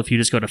URL, if you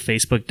just go to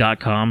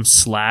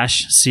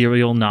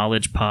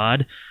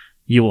facebook.com/serialknowledgepod,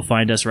 you will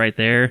find us right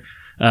there.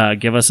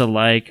 Give us a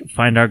like,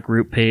 find our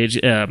group page.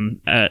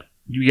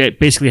 You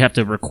basically have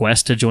to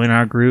request to join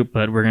our group,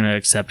 but we're going to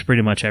accept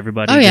pretty much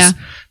everybody. Oh, yeah. Just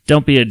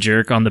don't be a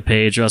jerk on the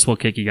page or else we'll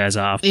kick you guys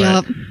off.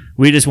 Yep. But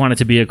we just want it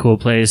to be a cool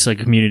place, a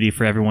community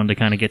for everyone to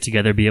kind of get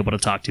together, be able to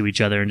talk to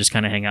each other and just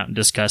kind of hang out and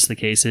discuss the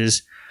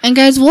cases. And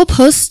guys, we'll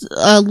post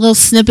little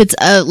snippets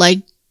of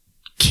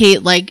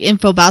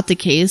info about the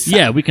case.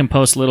 Yeah, we can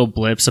post little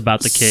blips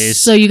about the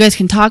case. So you guys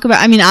can talk about,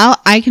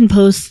 I can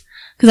post,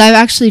 because I've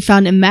actually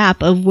found a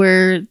map of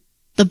where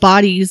the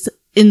bodies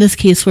in this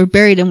case were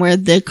buried and where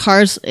the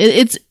cars,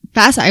 it's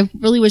fast. I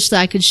really wish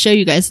that I could show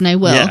you guys, and I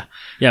will.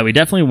 Yeah, we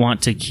definitely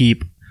want to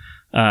keep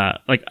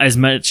as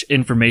much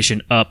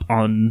information up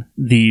on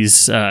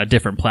these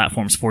different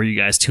platforms for you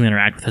guys to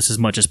interact with us as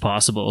much as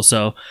possible.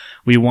 So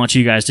we want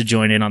you guys to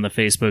join in on the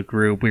Facebook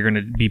group. We're going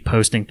to be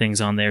posting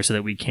things on there so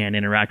that we can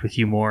interact with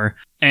you more.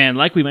 And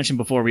like we mentioned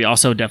before, we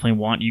also definitely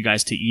want you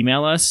guys to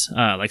email us,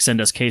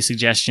 send us case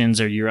suggestions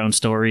or your own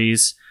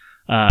stories,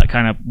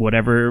 kind of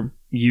whatever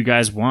you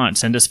guys want.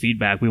 Send us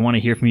feedback. We want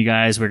to hear from you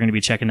guys. We're going to be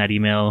checking that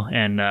email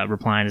and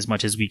replying as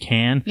much as we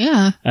can.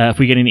 Yeah. If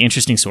we get any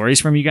interesting stories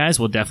from you guys,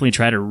 we'll definitely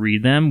try to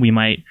read them. We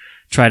might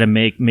try to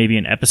make maybe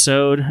an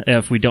episode.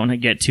 If we don't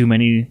get too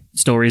many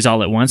stories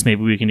all at once,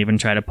 maybe we can even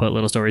try to put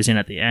little stories in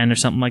at the end or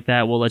something like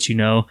that. We'll let you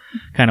know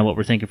kind of what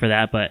we're thinking for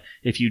that. But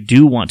if you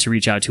do want to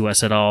reach out to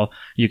us at all,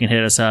 you can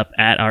hit us up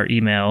at our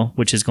email,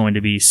 which is going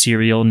to be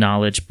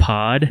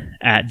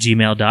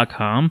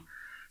serialknowledgepod@gmail.com.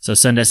 So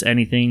send us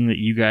anything that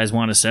you guys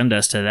want to send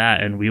us to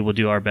that, and we will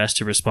do our best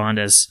to respond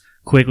as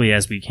quickly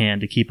as we can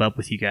to keep up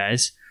with you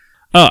guys.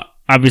 Oh,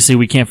 obviously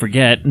we can't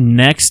forget,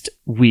 next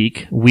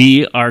week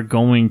we are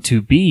going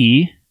to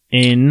be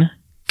in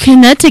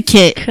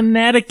Connecticut.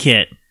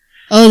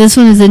 Oh, this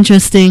one is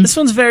interesting. This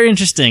one's very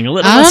interesting. A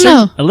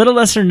little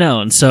lesser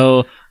known.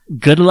 So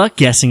good luck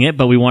guessing it,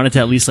 but we wanted to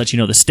at least let you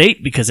know the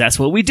state because that's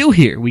what we do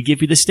here. We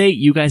give you the state.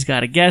 You guys got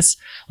to guess.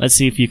 Let's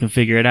see if you can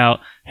figure it out.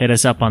 Hit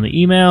us up on the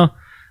email.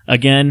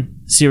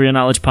 Again,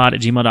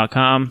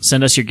 serialknowledgepod@gmail.com.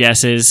 Send us your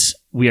guesses.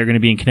 We are going to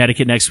be in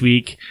Connecticut next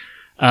week.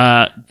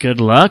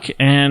 Good luck.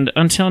 And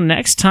until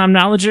next time,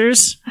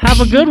 knowledgers, have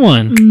a good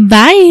one.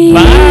 Bye.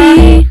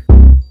 Bye.